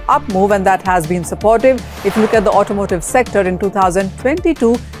strong up move, and that has been supportive. If you look at the automotive sector in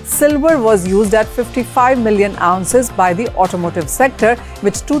 2022, silver was used at 55 million ounces by the automotive sector,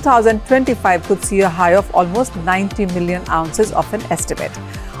 which 2025 could see a high of almost 90 million ounces of an estimate.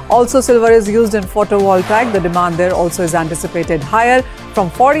 Also, silver is used in photovoltaic. The demand there also is anticipated higher from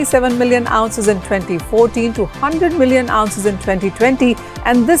 47 million ounces in 2014 to 100 million ounces in 2020.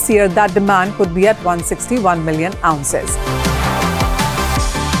 And this year, that demand could be at 161 million ounces.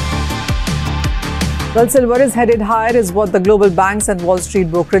 Well, silver is headed higher is what the global banks and Wall Street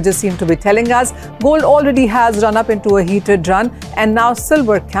brokerages seem to be telling us. Gold already has run up into a heated run, and now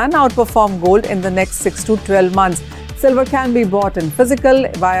silver can outperform gold in the next 6 to 12 months. Silver can be bought in physical,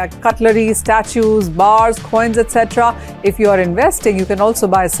 via cutlery, statues, bars, coins, etc. If you are investing, you can also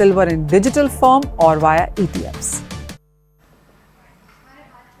buy silver in digital form or via ETFs.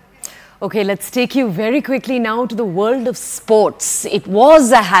 Okay, let's take you very quickly now to the world of sports. It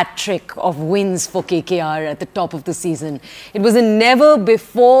was a hat-trick of wins for KKR at the top of the season. It was a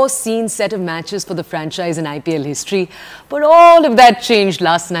never-before-seen set of matches for the franchise in IPL history. But all of that changed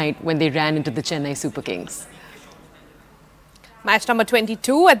last night when they ran into the Chennai Super Kings. Match number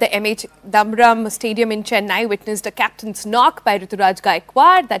 22 at the M.H. Damram Stadium in Chennai witnessed a captain's knock by Rituraj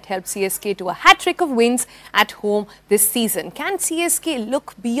Gaikwad that helped CSK to a hat-trick of wins at home this season. Can CSK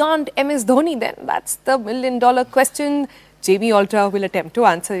look beyond MS Dhoni then? That's the million-dollar question. Jamie Alter will attempt to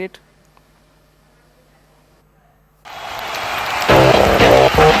answer it.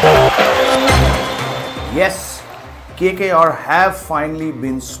 Yes. KKR have finally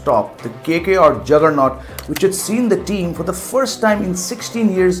been stopped. The KKR juggernaut, which had seen the team for the first time in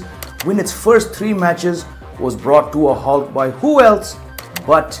 16 years win its first 3 matches, was brought to a halt by who else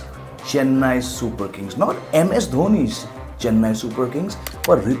but Chennai Super Kings. Not MS Dhoni's Chennai Super Kings,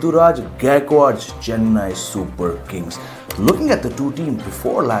 but Rituraj Gaikwad's Chennai Super Kings. Looking at the two teams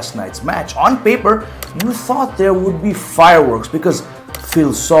before last night's match, on paper, you thought there would be fireworks because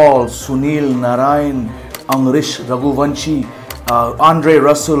Phil Saul, Sunil Narayan, Amrish Raghuvanshi, Andre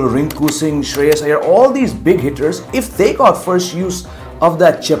Russell, Rinku Singh, Shreyas Iyer, all these big hitters, if they got first use of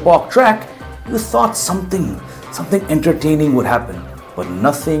that Chepauk track, you thought something entertaining would happen. But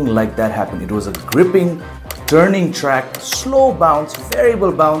nothing like that happened. It was a gripping, turning track, slow bounce,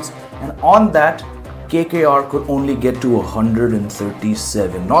 variable bounce, and on that, KKR could only get to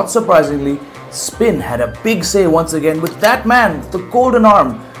 137. Not surprisingly, spin had a big say once again with that man, the golden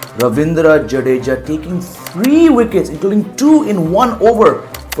arm, Ravindra Jadeja, taking 3 wickets, including 2 in 1 over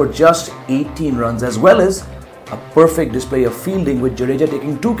for just 18 runs, as well as a perfect display of fielding with Jadeja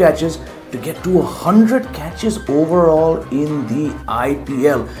taking 2 catches to get to 100 catches overall in the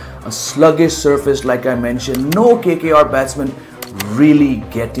IPL. A sluggish surface, like I mentioned, no KKR batsman really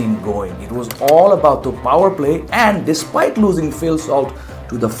getting going. It was all about the power play, and despite losing Phil Salt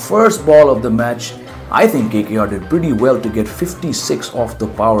to the first ball of the match, I think KKR did pretty well to get 56 off the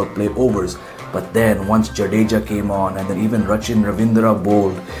power play overs. But then once Jadeja came on and then even Rachin Ravindra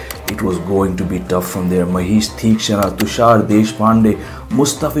bowled, it was going to be tough from there. Mahesh Theekshana, Tushar Deshpande,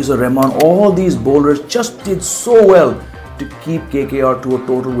 Mustafizur Rahman, all these bowlers just did so well to keep KKR to a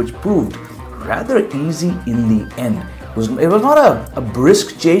total which proved rather easy in the end. It was not a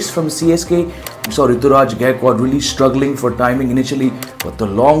brisk chase from CSK. We saw Rituraj Gaikwad really struggling for timing initially, but the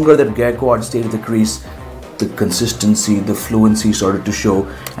longer that Gaikwad stayed at the crease, the consistency, the fluency started to show,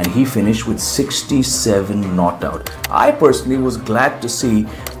 and he finished with 67 not out. I personally was glad to see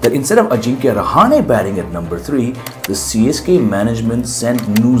that instead of Ajinkya Rahane batting at number 3, the CSK management sent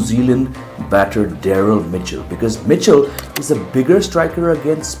New Zealand batter Daryl Mitchell, because Mitchell is a bigger striker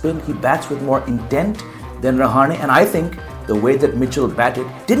against spin. He bats with more intent than Rahane, and I think the way that Mitchell batted,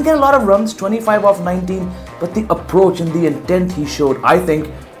 didn't get a lot of runs, 25 off 19, but the approach and the intent he showed, I think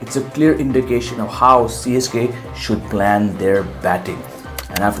it's a clear indication of how CSK should plan their batting.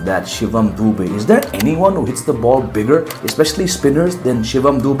 And after that, Shivam Dube. Is there anyone who hits the ball bigger, especially spinners, than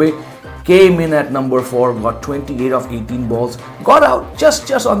Shivam Dube? Came in at number 4, got 28 of 18 balls, got out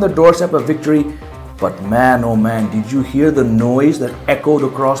just on the doorstep of victory. But man, oh man, did you hear the noise that echoed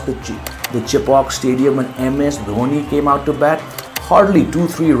across the Chepauk Stadium when MS Dhoni came out to bat? Hardly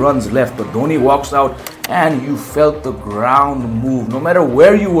 2-3 runs left, but Dhoni walks out and you felt the ground move. No matter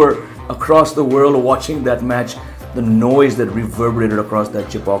where you were across the world watching that match, the noise that reverberated across that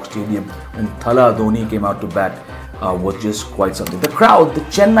Chepauk Stadium when Thala Dhoni came out to bat was just quite something. The crowd, the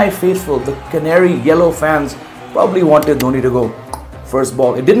Chennai faithful, the Canary Yellow fans probably wanted Dhoni to go first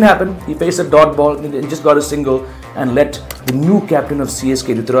ball. It didn't happen. He faced a dot ball and just got a single and let the new captain of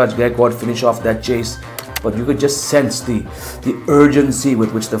CSK, Ruturaj Gaikwad, finish off that chase. But you could just sense the urgency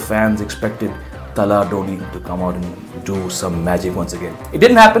with which the fans expected Thala Dhoni to come out and do some magic once again. It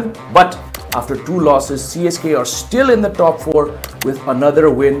didn't happen, but after 2 losses, CSK are still in the top 4 with another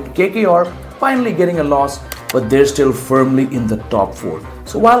win. KKR finally getting a loss, but they're still firmly in the top 4.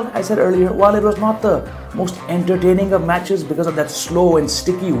 So while I said earlier, while it was not the most entertaining of matches because of that slow and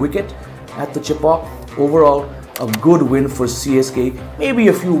sticky wicket at the Chepauk, overall a good win for CSK, maybe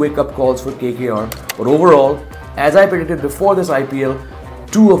a few wake-up calls for KKR, but overall, as I predicted before this IPL,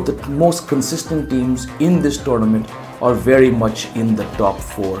 2 of the most consistent teams in this tournament are very much in the top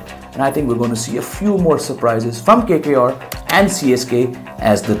 4. And I think we're going to see a few more surprises from KKR and CSK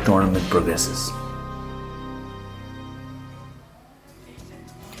as the tournament progresses.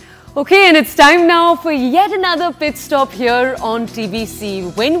 Okay, and it's time now for yet another pit stop here on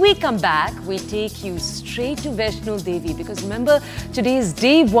TVC. When we come back, we take you straight to Vaishno Devi, because remember, today is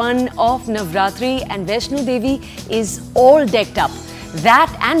day 1 of Navratri and Vaishno Devi is all decked up.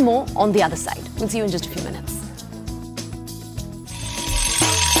 That and more on the other side. We'll see you in just a few minutes.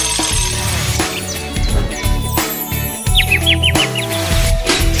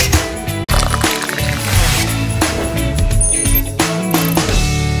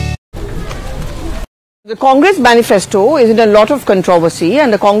 The Congress manifesto is in a lot of controversy,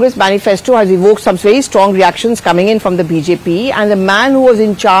 and the Congress manifesto has evoked some very strong reactions coming in from the BJP. And the man who was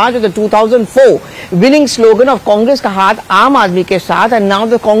in charge of the 2004 winning slogan of Congress ka haath aam aadmi ke saath, and now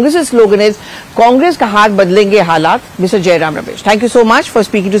the Congress's slogan is Congress ka haath badlenge halat, Mr. Jairam Ramesh. Thank you so much for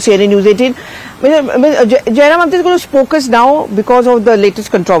speaking to CNN News 18. Jairam, I'm just going to focus now because of the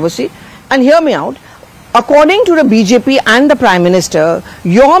latest controversy, and hear me out. According to the BJP and the Prime Minister,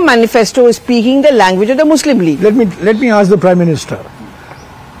 your manifesto is speaking the language of the Muslim League. Let me ask the Prime Minister.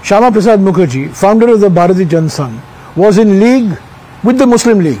 Shyama Prasad Mukherjee, founder of the Bharatiya Janata Sangh, was in league with the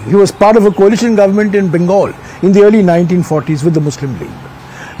Muslim League. He was part of a coalition government in Bengal in the early 1940s with the Muslim League.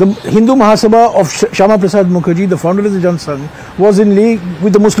 The Hindu Mahasabha of Shyama Prasad Mukherjee, the founder of the Janata Sangh, was in league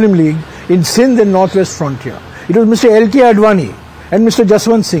with the Muslim League in Sindh and Northwest Frontier. It was Mr. L.K. Advani and Mr.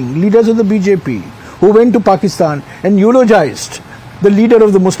 Jaswant Singh, leaders of the BJP, who went to Pakistan and eulogized the leader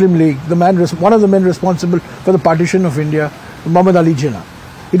of the Muslim League, one of the men responsible for the partition of India, Muhammad Ali Jinnah.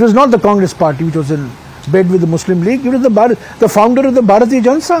 It was not the Congress party which was in bed with the Muslim League, it was the founder of the Bharatiya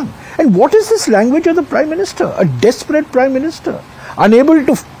Janata Sangh. And what is this language of the Prime Minister? A desperate Prime Minister, unable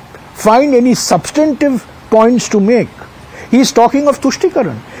to find any substantive points to make. He is talking of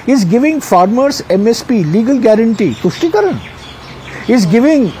Tushtikaran. He is giving farmers MSP, legal guarantee, Tushtikaran. He is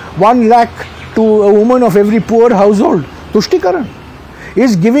giving 1 lakh to a woman of every poor household, Tushtikaran.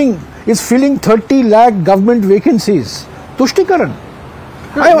 Is filling 30 lakh government vacancies, Tushtikaran.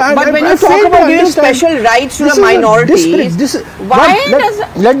 But when you talk about giving special rights to the minorities,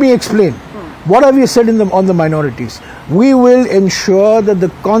 let me explain. What have we said on the minorities? We will ensure that the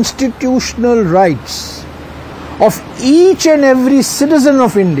constitutional rights of each and every citizen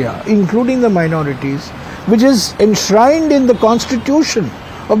of India, including the minorities, which is enshrined in the Constitution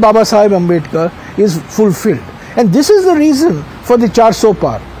of Baba Sahib Ambedkar, is fulfilled. And this is the reason for the Char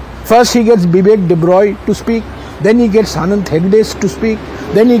Sopar. First he gets Bibek Debroy to speak, then he gets Anant Hegde to speak,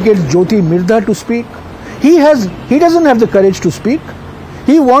 then he gets Jyoti Mirda to speak. He doesn't have the courage to speak.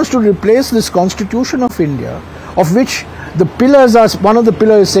 He wants to replace this Constitution of India, of which the pillars are, one of the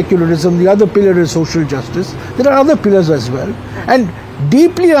pillars is secularism, the other pillar is social justice. There are other pillars as well. And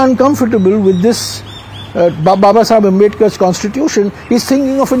deeply uncomfortable with this Baba Sahib Ambedkar's constitution, is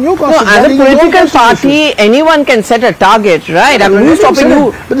thinking of a new constitution. No, as a political party, anyone can set a target, right? I mean, who's stopping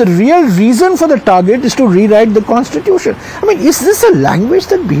you? But the real reason for the target is to rewrite the constitution. I mean, is this a language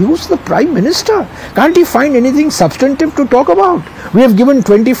that behooves the Prime Minister? Can't he find anything substantive to talk about? We have given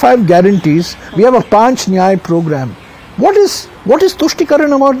 25 guarantees. We have a Panch Nyay program. What is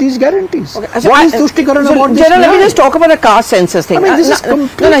Tushtikaran about these guarantees? Okay, so what is Tushtikaran about this? General, let me just talk about the caste census thing. I mean, this is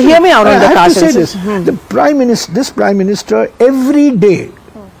completely... No, hear me out on the caste census. The this Prime Minister every day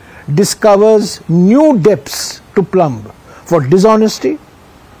discovers new depths to plumb for dishonesty,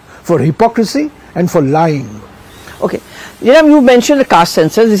 for hypocrisy and for lying. Okay. You mentioned the caste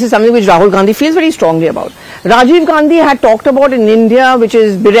census. This is something which Rahul Gandhi feels very strongly about. Rajiv Gandhi had talked about in India, which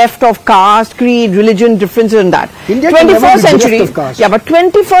is bereft of caste, creed, religion, differences and that. India 21st century. Yeah, but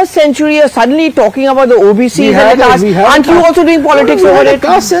 21st century you're suddenly talking about the OBCs and the caste. Aren't you also doing politics over it?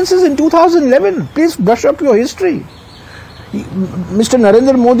 Caste census in 2011. Please brush up your history. Mr.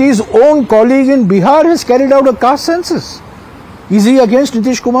 Narendra Modi's own colleague in Bihar has carried out a caste census. Is he against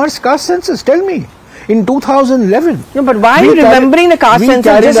Nitish Kumar's caste census? Tell me. In 2011. No, but why are you remembering the caste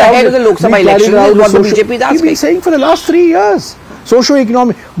census just ahead of the Lok Sabha election? Is what the BJP is asking. We've been saying for the last 3 years.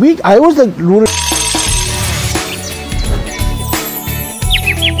 Socio-economic. I was the rural...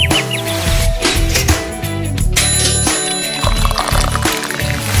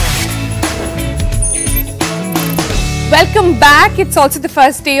 Welcome back. It's also the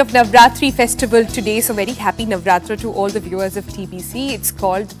first day of Navratri festival today. So very happy Navratra to all the viewers of TBC. It's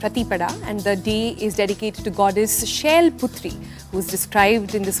called Pratipada and the day is dedicated to goddess Shail Putri, who is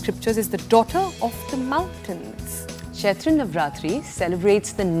described in the scriptures as the daughter of the mountains. Chaitra Navratri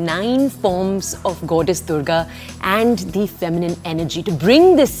celebrates the 9 forms of Goddess Durga and the feminine energy. To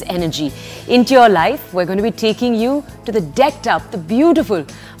bring this energy into your life, we're going to be taking you to the decked up, the beautiful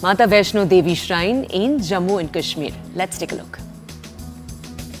Mata Vaishno Devi Shrine in Jammu and Kashmir. Let's take a look.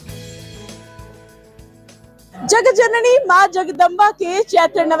 जगत जननी माँ जगदम्बा के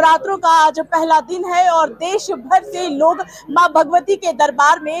चैत्र नवरात्रों का आज पहला दिन है और देश भर से लोग माँ भगवती के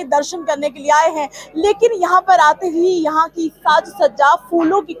दरबार में दर्शन करने के लिए आए हैं। लेकिन यहाँ पर आते ही यहाँ की साज सज्जा,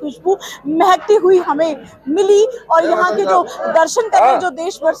 फूलों की खुशबू महकती हुई हमें मिली और यहाँ के जो दर्शन करने जो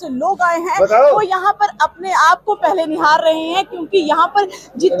देश भर से लोग आए हैं वो यहाँ पर अपने आप को पहले निहार रहे हैं, क्योंकि यहाँ पर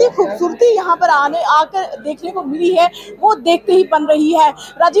जितनी खूबसूरती यहाँ पर आकर देखने को मिली है वो देखते ही बन रही है।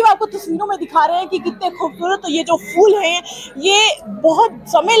 राजीव आपको तस्वीरों में दिखा रहे हैं कि कितने खूबसूरत ये जो फूल हैं, ये बहुत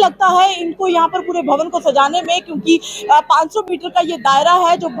समय लगता है इनको यहाँ पर पूरे भवन को सजाने में, क्योंकि 500 मीटर का ये दायरा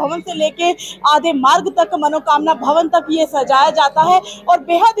है जो भवन से लेके आधे मार्ग तक मनोकामना भवन तक ये सजाया जाता है और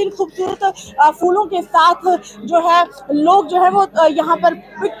बेहद इन खूबसूरत फूलों के साथ जो है लोग जो है वो यहाँ पर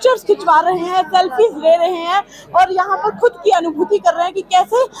पिक्चर्स खिंचवा रहे हैं, सेल्फीज ले रहे हैं और यहाँ पर खुद की अनुभूति कर रहे हैं कि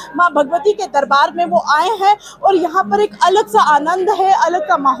कैसे माँ भगवती के दरबार में वो आए हैं और यहाँ पर एक अलग सा आनंद है, अलग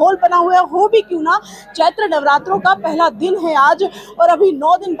सा माहौल बना हुआ है। हो भी क्यों ना, चैत्र नवरात्रों का पहला दिन है आज और अभी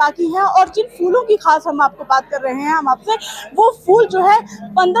 9 दिन बाकी हैं और जिन फूलों की खास हम आपको बात कर रहे हैं हम आपसे, वो फूल जो है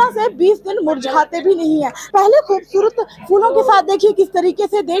 15 से 20 दिन मुरझाते भी नहीं है। पहले खूबसूरत फूलों के साथ देखिए किस तरीके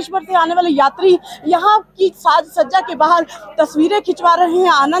से देश भर से आने वाले यात्री यहाँ की साज सज्जा के बाहर तस्वीरें खिंचवा रहे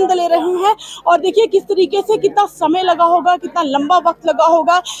हैं, आनंद ले रहे हैं और देखिए किस तरीके से कितना समय लगा होगा, कितना लंबा वक्त लगा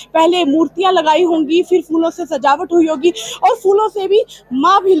होगा। पहले मूर्तियां लगाई होंगी, फिर फूलों से सजावट हुई होगी और फूलों से भी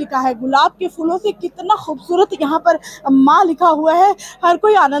माँ भी लिखा है। गुलाब के फूलों से कितना खूबसूरत यहाँ पर माँ लिखा हुआ है। हर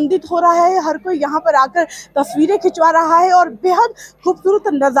कोई आनंदित हो रहा है, हर कोई यहाँ पर आकर तस्वीरें खिंचवा रहा है और बेहद खूबसूरत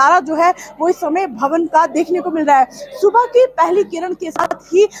नज़ारा जो है वो इस समय भवन का देखने को मिल रहा है। सुबह की पहली किरण के साथ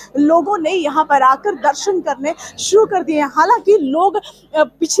ही लोगों ने यहाँ पर आकर दर्शन करने शुरू कर दिए। हालांकि लोग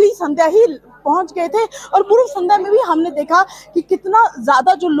पिछली संध्या ही पहुंच गए थे और पूर्व संध्या में भी हमने देखा कि कितना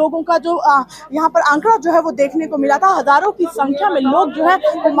ज्यादा जो लोगों का जो यहाँ पर आंकड़ा जो है वो देखने को मिला था। हजारों की संख्या में लोग जो है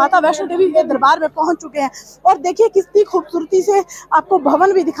वो माता वैष्णो देवी के दरबार में पहुंच चुके हैं और देखिए कितनी खूबसूरती से आपको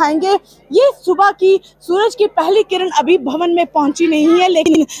भवन भी दिखाएंगे। ये सुबह की सूरज की पहली किरण अभी भवन में पहुंची नहीं है,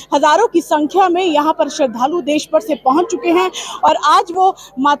 लेकिन हजारों की संख्या में यहाँ पर श्रद्धालु देश भर से पहुंच चुके हैं और आज वो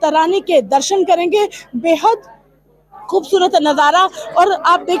माता रानी के दर्शन करेंगे। बेहद खूबसूरत नज़ारा और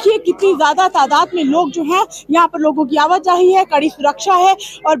आप देखिए कितनी ज़्यादा तादाद में लोग जो हैं, यहाँ पर लोगों की आवाजाही है, कड़ी सुरक्षा है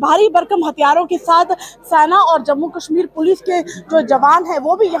और भारी भरकम हथियारों के साथ सेना और जम्मू कश्मीर पुलिस के जो जवान हैं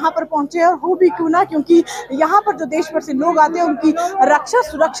वो भी यहाँ पर पहुँचे हैं। हो भी क्यों ना, क्योंकि यहाँ पर जो देश भर से लोग आते हैं उनकी रक्षा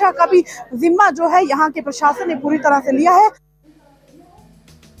सुरक्षा का भी जिम्मा जो है यहाँ के प्रशासन ने पूरी तरह से लिया है।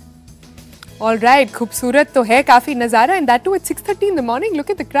 All right, खूबसूरत तो है काफी नज़ारा, and that too at 6:30 in the morning. Look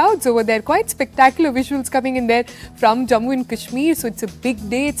at the crowds over there. Quite spectacular visuals coming in there from Jammu and Kashmir. So it's a big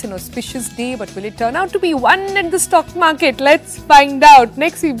day, it's an auspicious day, but will it turn out to be one in the stock market? Let's find out.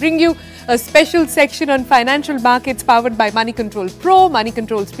 Next, we bring you a special section on financial markets powered by Money Control Pro, Money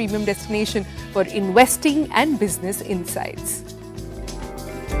Control's premium destination for investing and business insights.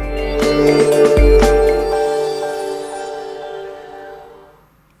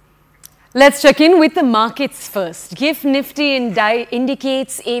 Let's check in with the markets first. GIFT Nifty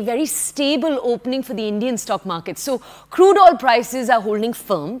indicates a very stable opening for the Indian stock market. So crude oil prices are holding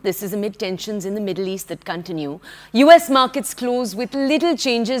firm. This is amid tensions in the Middle East that continue. US markets closed with little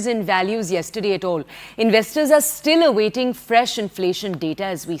changes in values yesterday at all. Investors are still awaiting fresh inflation data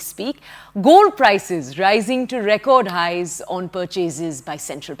as we speak. Gold prices rising to record highs on purchases by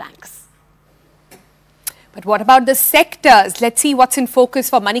central banks. But what about the sectors? Let's see what's in focus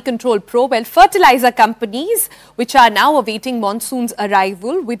for Money Control Pro. Well, fertilizer companies, which are now awaiting monsoon's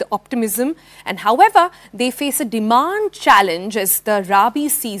arrival with optimism. And however, they face a demand challenge as the Rabi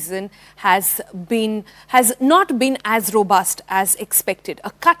season has not been as robust as expected.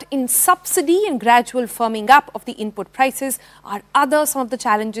 A cut in subsidy and gradual firming up of the input prices are some of the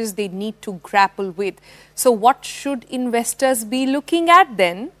challenges they need to grapple with. So what should investors be looking at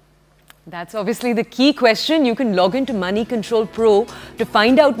then? That's obviously the key question. You can log into Money Control Pro to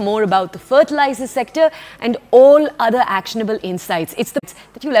find out more about the fertilizer sector and all other actionable insights. It's the best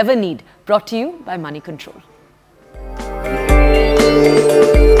that you'll ever need. Brought to you by Money Control.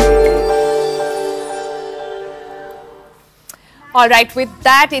 All right, with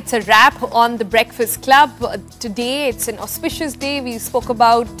that, it's a wrap on the Breakfast Club. Today, it's an auspicious day. We spoke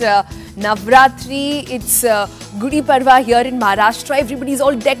about Navratri. It's Gudi Parva here in Maharashtra. Everybody's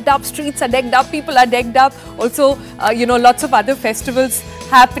all decked up. Streets are decked up. People are decked up. Also, lots of other festivals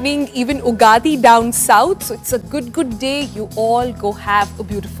happening. Even Ugadi down south. So it's a good day. You all go have a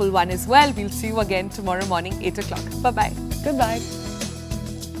beautiful one as well. We'll see you again tomorrow morning, 8 o'clock. Bye-bye. Goodbye.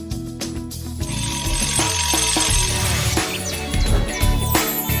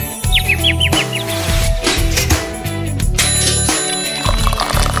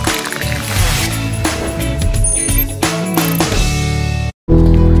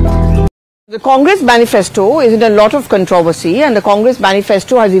 The Congress manifesto is in a lot of controversy, and the Congress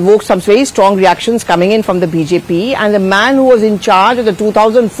manifesto has evoked some very strong reactions coming in from the BJP. And the man who was in charge of the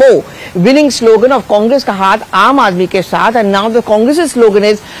 2004 winning slogan of Congress ka haath aam aadmi ke saath, and now the Congress's slogan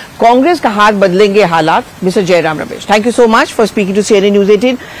is Congress ka haath badlenge halat, Mr. Jairam Ramesh. Thank you so much for speaking to CNN News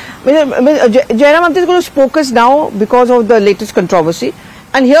 18. Jairam, I'm just going to focus now because of the latest controversy,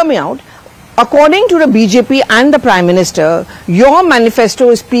 and hear me out. According to the BJP and the Prime Minister, your manifesto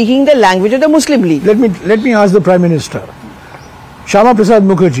is speaking the language of the Muslim League. Let me ask the Prime Minister. Shyama Prasad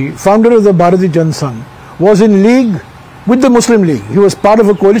Mukherjee, founder of the Bharatiya Janata Sangh, was in league with the Muslim League. He was part of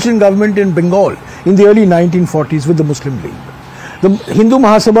a coalition government in Bengal in the early 1940s with the Muslim League. The Hindu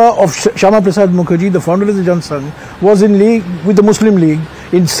Mahasabha of Shyama Prasad Mukherjee, the founder of the Janata Sangh, was in league with the Muslim League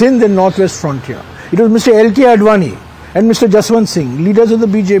in Sindh and Northwest Frontier. It was Mr. L.K. Advani and Mr. Jaswant Singh, leaders of the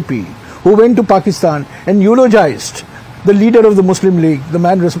BJP, who went to Pakistan and eulogized the leader of the Muslim League,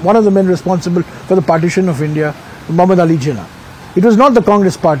 one of the men responsible for the partition of India, Muhammad Ali Jinnah. It was not the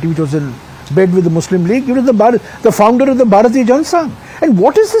Congress party which was in bed with the Muslim League, it was the founder of the Bharatiya Janata Sangh. And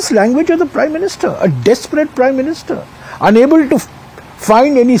what is this language of the Prime Minister? A desperate Prime Minister, unable to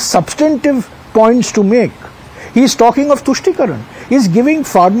find any substantive points to make. He is talking of Tushtikaran. He is giving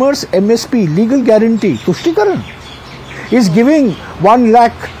farmers MSP, legal guarantee, Tushtikaran. He is giving 1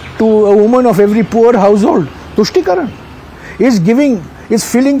 lakh to a woman of every poor household, Tushtikaran. Is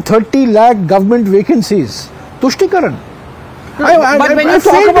filling 30 lakh government vacancies, Tushtikaran. But when you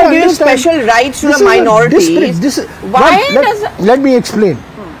talk about giving special rights to the minorities, let me explain.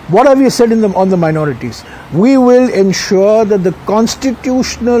 What have we said on the minorities? We will ensure that the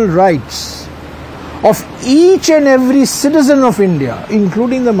constitutional rights of each and every citizen of India,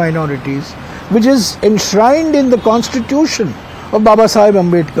 including the minorities, which is enshrined in the Constitution of Baba Sahib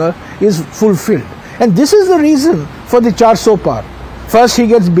Ambedkar, is fulfilled. And this is the reason for the Charso Par. First he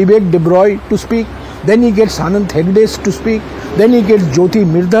gets Bibek Debroy to speak, then he gets Anand Hegde to speak, then he gets Jyoti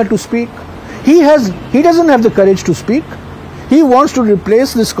Mirda to speak. He doesn't have the courage to speak. He wants to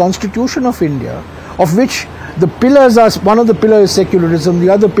replace this Constitution of India, of which the pillars are, one of the pillars is secularism, the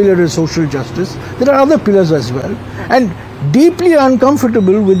other pillar is social justice. There are other pillars as well. And deeply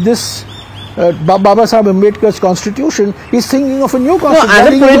uncomfortable with this Baba Sahib Ambedkar's constitution, he's thinking of a new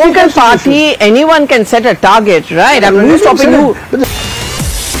constitution. No, as a political party, anyone can set a target, right? I mean, who's stopping you?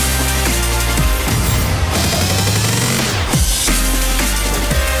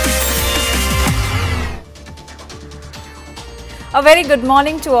 A very good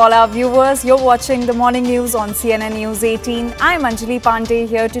morning to all our viewers. You're watching the morning news on CNN News 18. I'm Anjali Pandey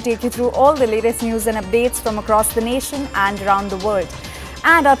here to take you through all the latest news and updates from across the nation and around the world.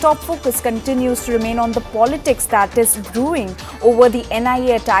 And our top focus continues to remain on the politics that is brewing over the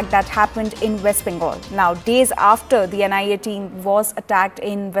NIA attack that happened in West Bengal. Now, days after the NIA team was attacked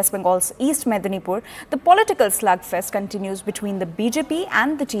in West Bengal's East Medinipur, the political slugfest continues between the BJP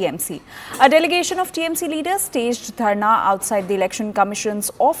and the TMC. A delegation of TMC leaders staged dharna outside the Election Commission's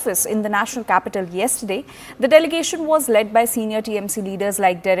office in the national capital yesterday. The delegation was led by senior TMC leaders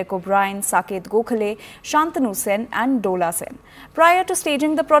like Derek O'Brien, Saket Gokhale, Shantanu Sen and Dola Sen. Prior to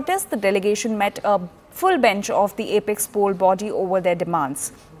staging the protest, the delegation met a full bench of the apex poll body over their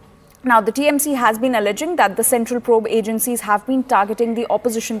demands. Now, the TMC has been alleging that the central probe agencies have been targeting the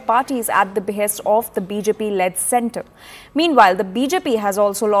opposition parties at the behest of the BJP-led centre. Meanwhile, the BJP has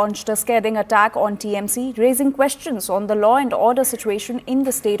also launched a scathing attack on TMC, raising questions on the law and order situation in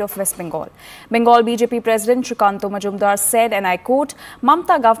the state of West Bengal. Bengal BJP President Shrikant Majumdar said, and I quote,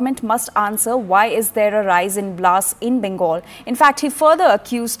 "Mamata government must answer why is there a rise in blasts in Bengal." In fact, he further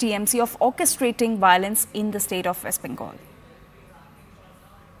accused TMC of orchestrating violence in the state of West Bengal.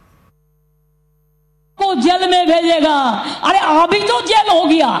 को jail में भेजेगा। अरे अभी तो jail हो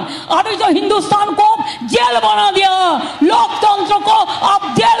गया, अभी तो हिंदुस्तान को जेल बना दिया, लोकतंत्र को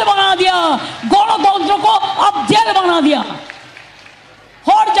अब जेल बना दिया, गणतंत्र को अब जेल बना दिया।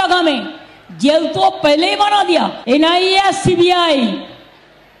 हर जगह में जेल तो पहले ही बना दिया। NIA, CBI,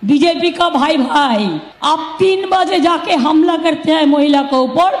 बीजेपी का भाई भाई आप 3 बजे जाके हमला करते हैं महिला के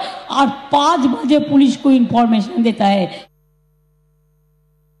ऊपर और 5 बजे पुलिस को इंफॉर्मेशन देता है।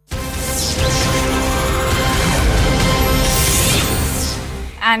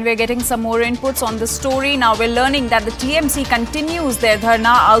 And we're getting some more inputs on the story. Now we're learning that the TMC continues their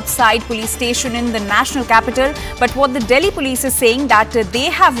dharna outside police station in the national capital. But what the Delhi police is saying that they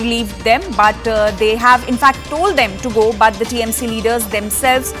have relieved them, but they have in fact told them to go, but the TMC leaders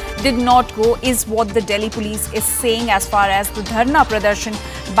themselves did not go, is what the Delhi police is saying as far as the dharna pradarshan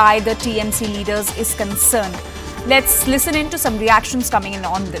by the TMC leaders is concerned. Let's listen in to some reactions coming in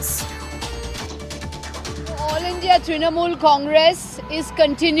on this. All India Trinamool Congress is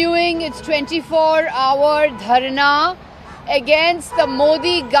continuing its 24-hour dharna against the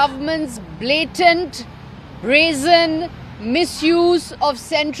Modi government's blatant, brazen misuse of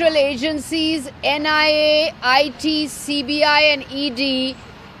central agencies, NIA, IT, CBI and ED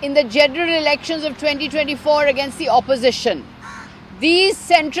in the general elections of 2024 against the opposition. These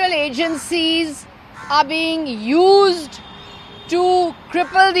central agencies are being used to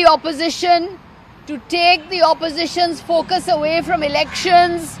cripple the opposition, to take the opposition's focus away from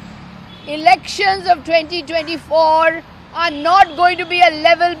elections. Elections of 2024 are not going to be a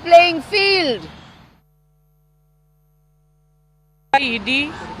level playing field.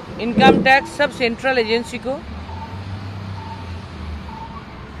 ED, income tax सब central agency को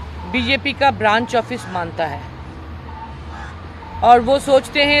BJP का branch office मानता है और वो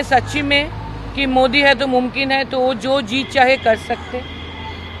सोचते हैं सच्ची में कि मोदी है तो मुमकिन है तो वो जो जीत चाहे कर सकते।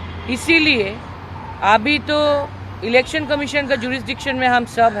 इसीलिए अभी तो इलेक्शन कमीशन का जुरिस्डिक्शन में हम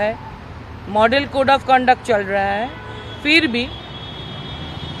सब है, मॉडल कोड ऑफ कंडक्ट चल रहा है, फिर भी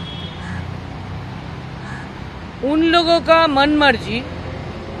उन लोगों का मन मर्जी,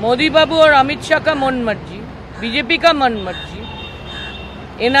 मोदी बाबू और अमित शाह का मन मर्जी, बीजेपी का मन मर्जी,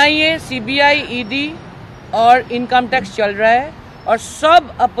 NIA, CBI, ED और इनकम टैक्स चल रहा है और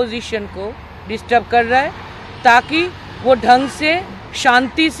सब अपोजिशन को डिस्टर्ब कर रहा है ताकि वो ढंग से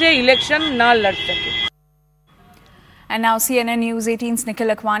शांति से इलेक्शन ना लड़ सके। And now CNN News 18's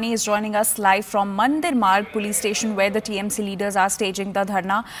Nikhil Akwani is joining us live from Mandir Marg police station where the TMC leaders are staging the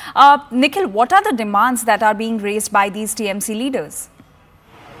dharna. Nikhil, what are the demands that are being raised by these TMC leaders?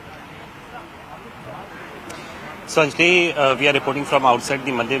 So Anjali, we are reporting from outside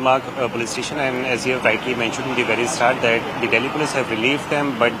the Mandir Marg police station, and as you have rightly mentioned in the very start that the Delhi police have relieved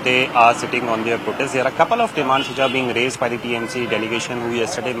them, but they are sitting on their protest. There are a couple of demands which are being raised by the TMC delegation who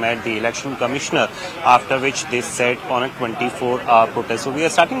yesterday met the election commissioner, after which they set on a 24-hour protest. So we are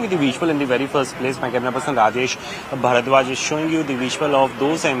starting with the visual in the very first place. My camera person Rajesh Bharadwaj is showing you the visual of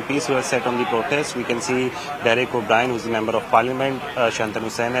those MPs who are set on the protest. We can see Derek O'Brien, who is the member of parliament, Shantanu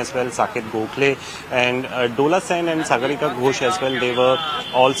Sen as well, Saket Gokhale and Dola Sen, Jain and Sagarika Ghosh as well, they were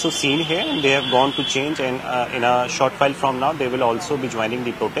also seen here, and they have gone to change, and in a short while from now they will also be joining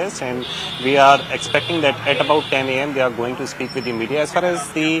the protest, and we are expecting that at about 10 a.m. they are going to speak with the media. As far as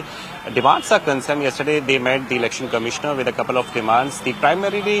the demands are concerned, yesterday they met the election commissioner with a couple of demands. The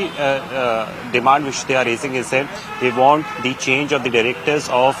primarily demand which they are raising is that they want the change of the directors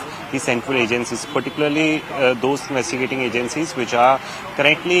of the central agencies, particularly those investigating agencies which are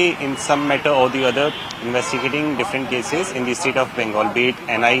currently in some matter or the other investigating different cases in the state of Bengal, be it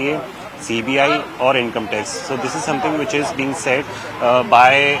NIA, CBI or income tax. So this is something which is being said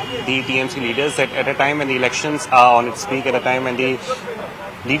by the TMC leaders, that at a time when the elections are on its peak, at a time when the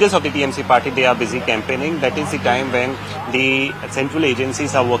leaders of the TMC party, they are busy campaigning, that is the time when the central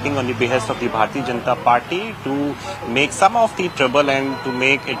agencies are working on the behest of the Bharatiya Janata Party to make some of the trouble and to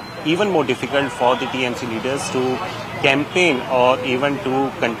make it even more difficult for the TMC leaders to campaign or even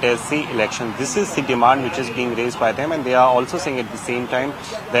to contest the election. This is the demand which is being raised by them, and they are also saying at the same time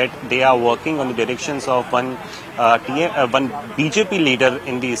that they are working on the directions of one BJP leader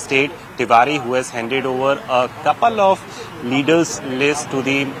in the state, Tiwari, who has handed over a couple of leaders list to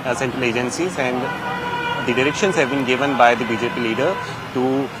the central agencies, and the directions have been given by the BJP leader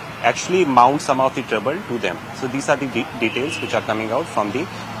to actually mount some of the trouble to them. So these are the details which are coming out from the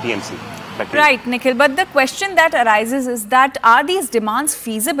TMC. Right, Nikhil, but the question that arises is that are these demands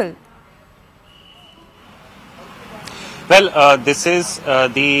feasible? Well, this is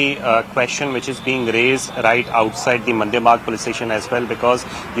the question which is being raised right outside the Mandya Marg police station as well, because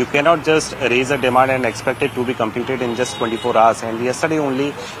you cannot just raise a demand and expect it to be completed in just 24 hours. And yesterday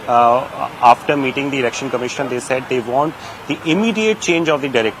only, after meeting the election commission, they said they want the immediate change of the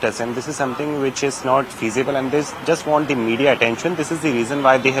directors, and this is something which is not feasible, and they just want the media attention. This is the reason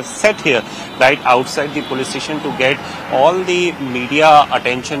why they have sat here right outside the police station to get all the media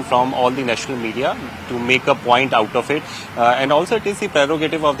attention from all the national media to make a point out of it. And also it is the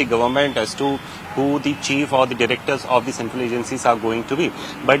prerogative of the government as to who the chief or the directors of the central agencies are going to be.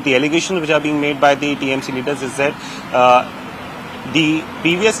 But the allegations which are being made by the TMC leaders is that the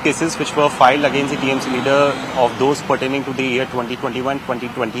previous cases which were filed against the TMC leader of those pertaining to the year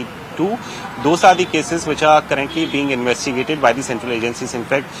 2021-2022, those are the cases which are currently being investigated by the central agencies. In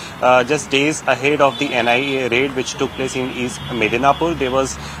fact, just days ahead of the NIA raid which took place in East Medinapur, there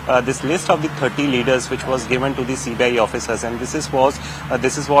was this list of the 30 leaders which was given to the CBI officers, and this is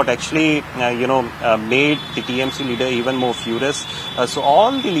what actually made the TMC leader even more furious. So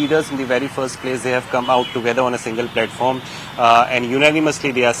all the leaders in the very first place, they have come out together on a single platform, and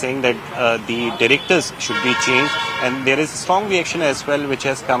unanimously they are saying that the directors should be changed, and there is a strong reaction as well which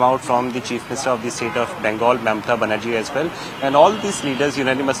has come out from the Chief Minister of the state of Bengal, Mamata Banerjee as well. And all these leaders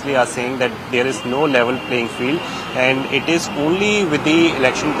unanimously are saying that there is no level playing field, and it is only with the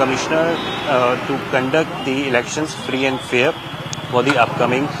election commissioner to conduct the elections free and fair for the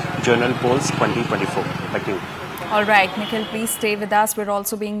upcoming general polls 2024. Back to you. All right, Nikhil, please stay with us. We're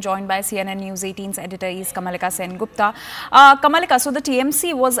also being joined by CNN News 18's editor is Kamalika Sen-Gupta. Kamalika, so the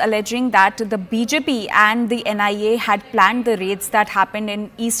TMC was alleging that the BJP and the NIA had planned the raids that happened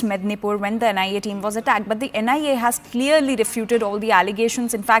in East Medinipur when the NIA team was attacked. But the NIA has clearly refuted all the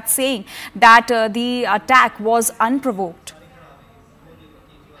allegations, in fact saying that the attack was unprovoked.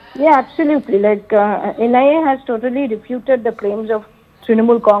 Yeah, absolutely. NIA has totally refuted the claims of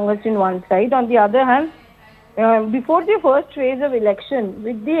Trinamool Congress in one side. On the other hand, before the first phase of election,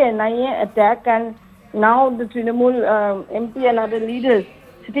 with the NIA attack and now the Trinamool MP and other leaders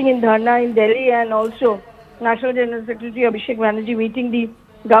sitting in Dharna in Delhi, and also National General Secretary Abhishek Banerjee meeting the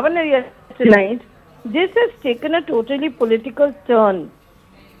governor yesterday night, this has taken a totally political turn.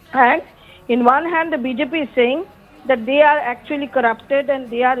 And in one hand, the BJP is saying that they are actually corrupted and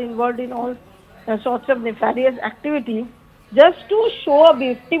they are involved in all sorts of nefarious activity. Just to show a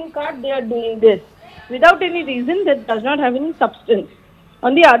victim card, they are doing this without any reason that does not have any substance.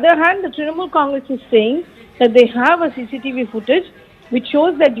 On the other hand, the Trinamool Congress is saying that they have a CCTV footage which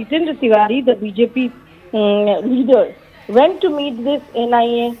shows that Jitendra Tiwari, the BJP leader, went to meet this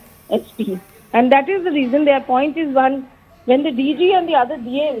NIA SP. And that is the reason. Their point is, one, when the DG and the other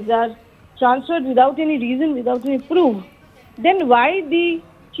DMs are transferred without any reason, without any proof, then why the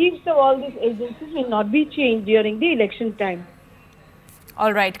chiefs of all these agencies will not be changed during the election time?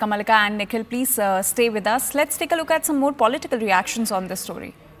 All right, Kamalika and Nikhil, please stay with us. Let's take a look at some more political reactions on this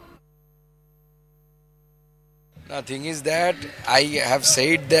story. The thing is that I have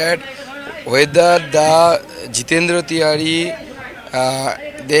said that whether the Jitendra Tiwari,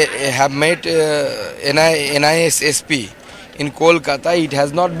 they have met NISSP in Kolkata, it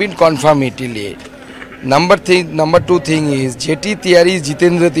has not been confirmed till yet. Number two thing is JT Tiwari is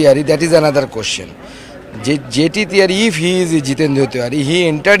Jitendra Tiwari, that is another question. JT Tiwari, if he is Jitendra Tiwari, he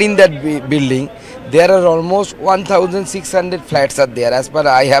entered in that building. There are almost 1,600 flats are there, as per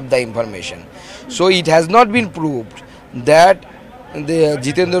I have the information. So it has not been proved that the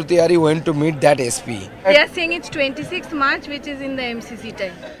Jitendra Tiwari went to meet that SP. They are saying it's 26th March, which is in the MCC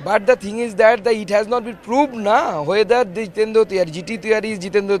time. But the thing is that it has not been proved now whether the Jitendra Tiwari, GT Tiwari is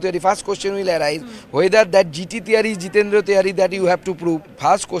Jitendra Tiwari. First question will arise whether that GT Tiwari is Jitendra Tiwari, that you have to prove.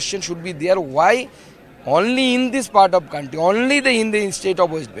 First question should be there, why only in this part of country, only in the state of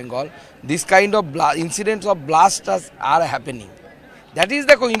West Bengal, this kind of incidents of blasts are happening. That is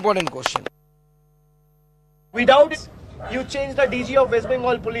the important question. Without it, you change the DG of West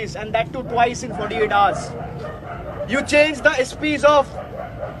Bengal Police, and that too twice in 48 hours. You change the SPs of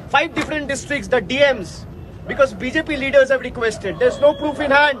 5 different districts, the DMs, because BJP leaders have requested. There's no proof in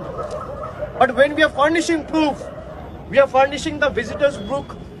hand. But when we are furnishing proof, we are furnishing the visitors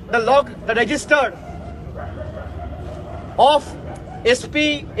book, the log, the register of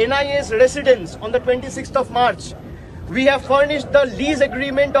SP NIA's residence on the 26th of March. We have furnished the lease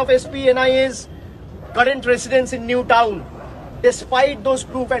agreement of SP NIA's current residence in New Town. Despite those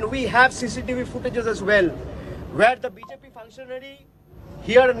proof, and we have CCTV footages as well, where the BJP functionary,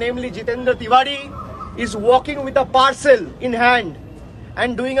 here namely Jitendra Tiwari, is walking with a parcel in hand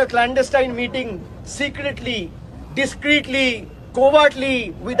and doing a clandestine meeting secretly, discreetly,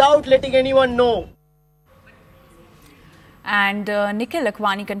 covertly, without letting anyone know. And Nikhil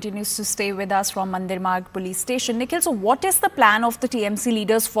Lakhwani continues to stay with us from Mandir Marg Police Station. Nikhil, so what is the plan of the TMC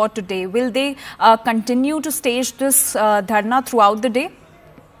leaders for today? Will they continue to stage this dharna throughout the day?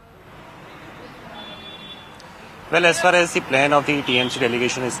 Well, as far as the plan of the TMC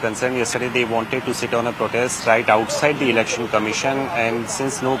delegation is concerned, yesterday they wanted to sit on a protest right outside the Election Commission, and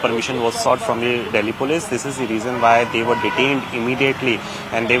since no permission was sought from the Delhi police, this is the reason why they were detained immediately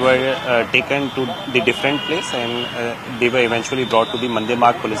and they were taken to the different place, and they were eventually brought to the Mandir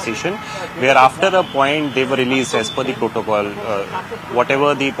Marg police station, where after a point they were released as per the protocol.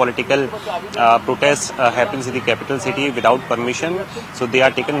 Whatever the political protest happens in the capital city without permission, so they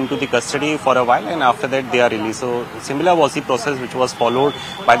are taken into the custody for a while, and after that they are released. So similar was the process which was followed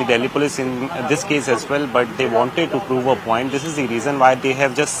by the Delhi police in this case as well, but they wanted to prove a point. This is the reason why they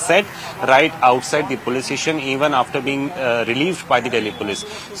have just sat right outside the police station even after being relieved by the Delhi police.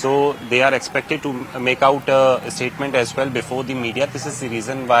 So they are expected to make out a statement as well before the media. This is the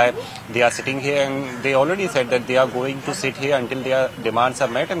reason why they are sitting here, and they already said that they are going to sit here until their demands are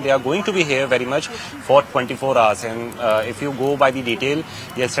met, and they are going to be here very much for 24 hours. And if you go by the detail,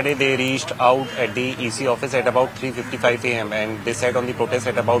 yesterday they reached out at the EC office at about 3:55 a.m. and they sat on the protest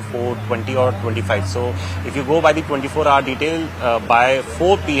at about 4:20 or 25. So if you go by the 24-hour detail, by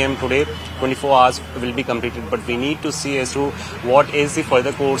 4 p.m. today, 24 hours will be completed, but we need to see as to what is the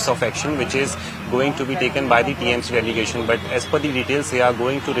further course of action which is going to be taken by the TMC delegation. But as per the details, they are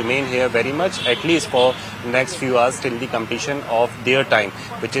going to remain here very much, at least for next few hours till the completion of their time,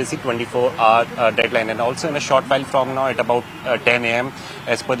 which is the 24-hour deadline. And also in a short while from now at about 10 a.m.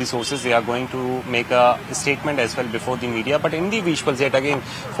 as per the sources, they are going to make a statement as well before the media. But in the visuals, yet again,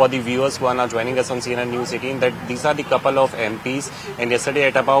 for the viewers who are now joining us on CNN News 18, that these are the couple of MPs, and yesterday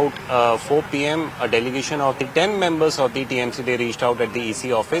at about 4 p.m. a delegation of the 10 members of the TMC, they reached out at the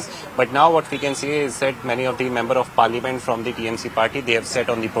EC office. But now what we can see is that many of the member of parliament from the TMC party, they have sat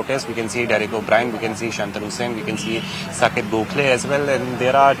on the protest. We can see Derek O'Brien, we can see Shantanu Hussain, we can see Saket Gokhale as well, and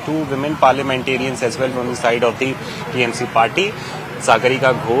there are 2 women parliamentarians as well from the side of the TMC party.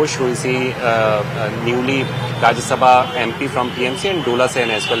 Sagarika Ghosh, who is the newly Rajya Sabha MP from TMC, and Dola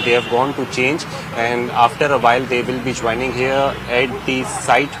Sen as well. They have gone to change, and after a while they will be joining here at the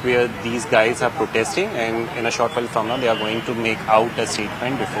site where these guys are protesting, and in a short while from now they are going to make out a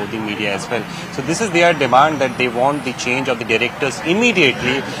statement before the media as well. So this is their demand, that they want the change of the directors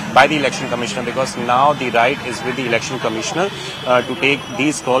immediately by the Election Commissioner, because now the right is with the Election Commissioner to take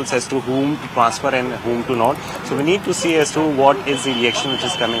these calls as to whom to transfer and whom to not. So we need to see as to what is the reaction which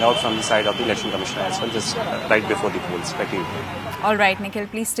is coming out from the side of the Election Commissioner as well, just right before the polls. Back to you. All right, Nikhil,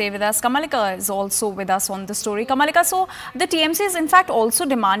 please stay with us. Kamalika is also with us on the story. Kamalika, so the TMC is in fact also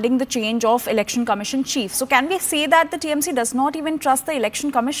demanding the change of Election Commission chief. So can we say that the TMC does not even trust the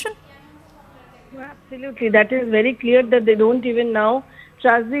Election Commission? Well, absolutely. That is very clear that they don't even now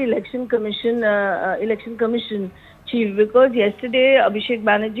trust the Election Commission chief, because yesterday Abhishek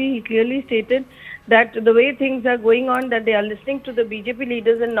Banerjee, he clearly stated that the way things are going on, that they are listening to the BJP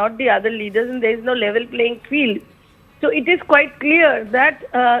leaders and not the other leaders, and there is no level playing field. So it is quite clear that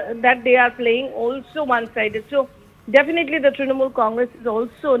that they are playing also one-sided. So definitely the Trinamool Congress is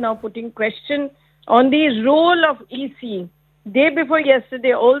also now putting question on the role of EC. Day before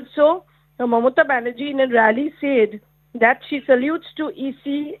yesterday also, Mamata Banerjee in a rally said that she salutes to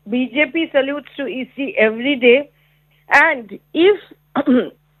EC, BJP salutes to EC every day, and if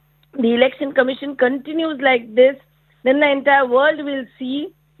the Election Commission continues like this, then the entire world will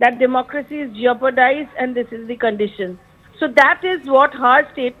see that democracy is jeopardized, and this is the condition. So that is what her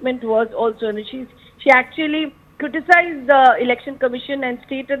statement was also. And she actually criticized the Election Commission and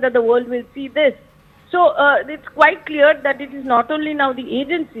stated that the world will see this. So it's quite clear that it is not only now the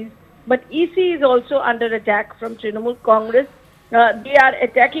agencies, but EC is also under attack from Trinamool Congress. They are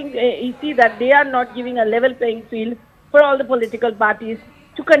attacking EC that they are not giving a level playing field for all the political parties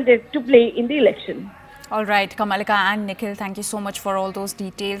to contest, to play in the election. All right, Kamalika and Nikhil, thank you so much for all those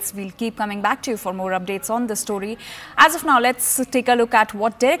details. We'll keep coming back to you for more updates on this story. As of now, let's take a look at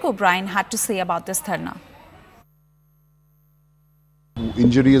what Derek O'Brien had to say about this dharna.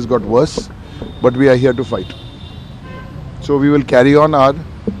 Injury has got worse, but we are here to fight. So we will carry on our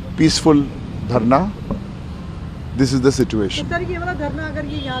peaceful dharna. This is the situation. Sir ये वाला धरना अगर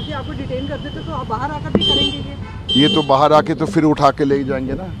ये यहाँ से आपको detain कर देते तो आप बाहर आकर भी करेंगे ये तो बाहर आके तो फिर उठा के ले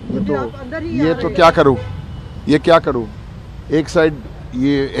जाएंगे ना ये तो क्या करूँ ये क्या करूँ एक साइड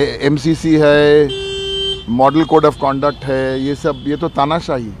ये एमसीसी है मॉडल कोड ऑफ कॉन्डक्ट है ये सब ये तो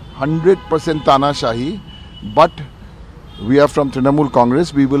तानाशाही 100% तानाशाही but we are from Trinamool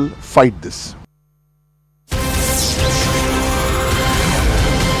Congress we will fight this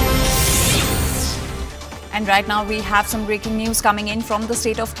And right now we have some breaking news coming in from the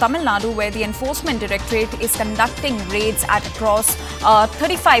state of Tamil Nadu, where the Enforcement Directorate is conducting raids at across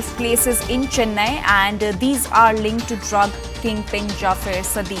 35 places in Chennai, and these are linked to drug kingpin Jafar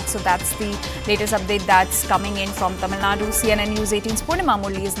Sadiq. So that's the latest update that's coming in from Tamil Nadu. CNN News 18's Purnima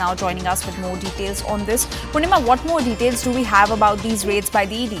Murli is now joining us with more details on this. Purnima, what more details do we have about these raids by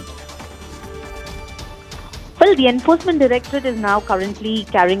the ED? Well, the Enforcement Directorate is now currently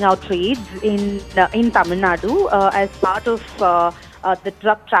carrying out raids in Tamil Nadu as part of the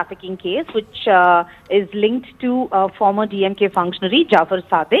drug trafficking case, which is linked to former DMK functionary Jafar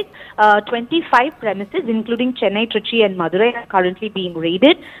Sadiq. 25 premises, including Chennai, Trichy and Madurai, are currently being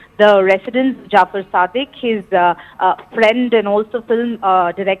raided. The residence Jafar Sadiq, his friend and also film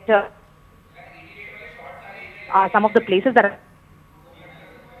director, are some of the places that are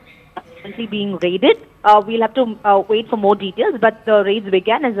currently being raided. We'll have to wait for more details, but the raids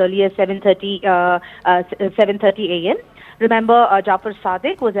began as early as 7:30 a.m. Remember, Jafar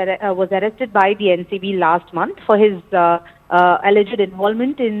Sadiq was arrested by the NCB last month for his alleged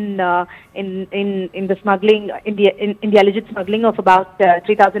involvement in the smuggling in the alleged smuggling of about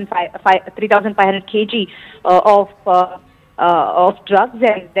 3,500 kg of drugs,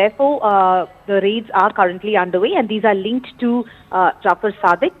 and therefore the raids are currently underway, and these are linked to Jafar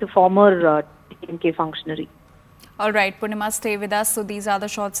Sadiq, the former DMK functionary. All right, Purnima, stay with us. So these are the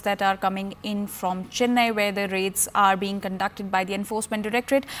shots that are coming in from Chennai, where the raids are being conducted by the Enforcement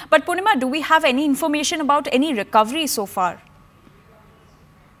Directorate. But Purnima, do we have any information about any recovery so far?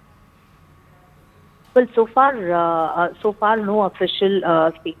 Well, so far, no official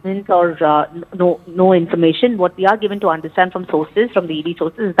statements or no information. What we are given to understand from sources, from the ED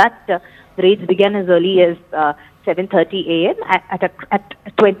sources, is that the raids began as early as 7:30 a.m. at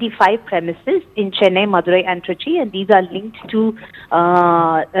 25 premises in Chennai, Madurai and Trichy, and these are linked to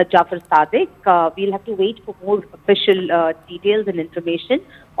Jafar Sadiq. We'll have to wait for more official details and information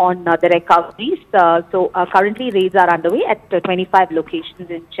on the recoveries. So currently raids are underway at 25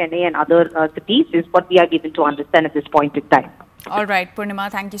 locations in Chennai and other cities, is what we are given to understand at this point in time. All right, Purnima,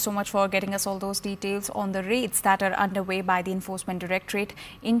 thank you so much for getting us all those details on the raids that are underway by the Enforcement Directorate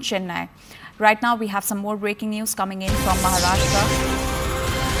in Chennai. Right now, we have some more breaking news coming in from Maharashtra.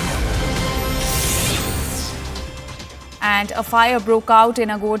 And a fire broke out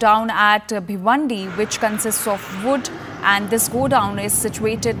in a godown at Bhiwandi, which consists of wood. And this godown is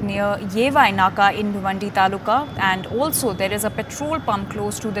situated near Yevai Naka in Bhiwandi Taluka. And also there is a petrol pump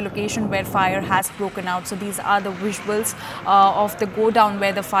close to the location where fire has broken out. So these are the visuals of the godown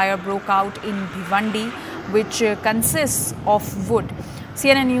where the fire broke out in Bhiwandi, which consists of wood.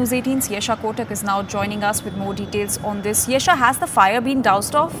 CNN News 18's Yesha Kotak is now joining us with more details on this. Yesha, has the fire been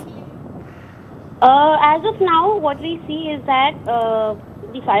doused off? As of now, what we see is that the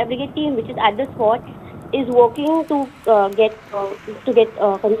fire brigade team, which is at the spot, is working to get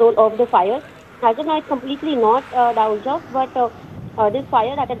control of the fire. As of now, it's completely not doused off, but this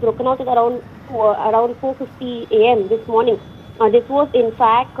fire that had broken out is around 4:50 a.m. this morning. This was in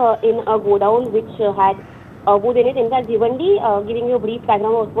fact in a godown which had wood in it. In fact, Bhiwandi, giving you a brief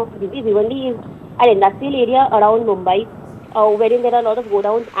background of what Bhiwandi is an industrial area around Mumbai, wherein there are a lot of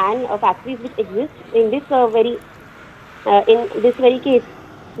godowns and factories which exist. In this very case,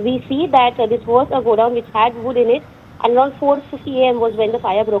 we see that this was a godown which had wood in it, and around 4:50 a.m. was when the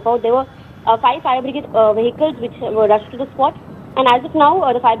fire broke out. There were 5 fire brigade vehicles which were rushed to the spot, and as of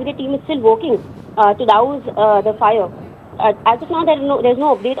now, the fire brigade team is still working to douse the fire. As of now, there's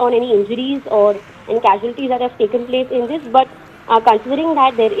no update on any injuries or any casualties that have taken place in this, but considering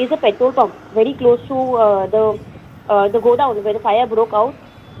that there is a petrol pump very close to the godown where the fire broke out,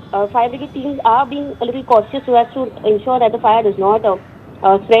 fire brigade teams are being a little cautious so as to ensure that the fire does not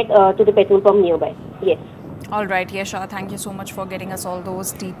spread to the petrol pump nearby. Yes. All right, Yasha, thank you so much for getting us all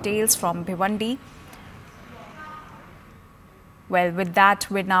those details from Bhiwandi. Well, with that,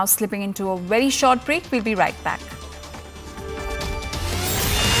 we're now slipping into a very short break. We'll be right back.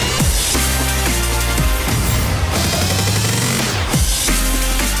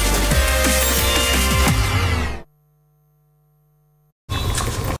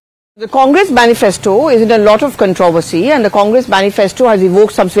 The Congress manifesto is in a lot of controversy, and the Congress manifesto has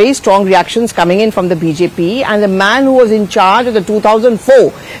evoked some very strong reactions coming in from the BJP. And the man who was in charge of the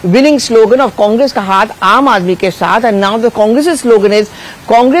 2004 winning slogan of Congress ka haath aam aadmi ke saath, and now the Congress's slogan is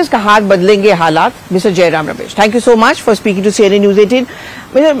Congress ka haath badlenge halat, Mr. Jairam Ramesh. Thank you so much for speaking to CNN News 18.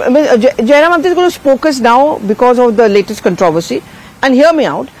 Jairam, I'm just going to focus now because of the latest controversy, and hear me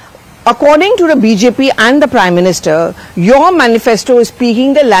out. According to the BJP and the Prime Minister, your manifesto is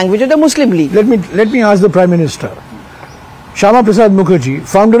speaking the language of the Muslim League. Let me ask the Prime Minister. Shyama Prasad Mukherjee,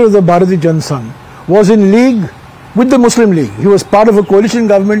 founder of the Bharatiya Janata Sangh, was in league with the Muslim League. He was part of a coalition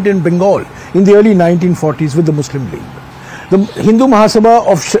government in Bengal in the early 1940s with the Muslim League. The Hindu Mahasabha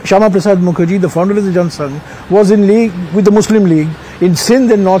of Shyama Prasad Mukherjee, the founder of the Janata Sangh, was in league with the Muslim League in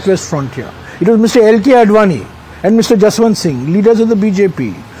Sindh and Northwest Frontier. It was Mr. L.K. Advani and Mr. Jaswant Singh, leaders of the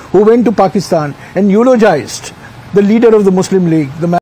BJP, who went to Pakistan and eulogized the leader of the Muslim League, the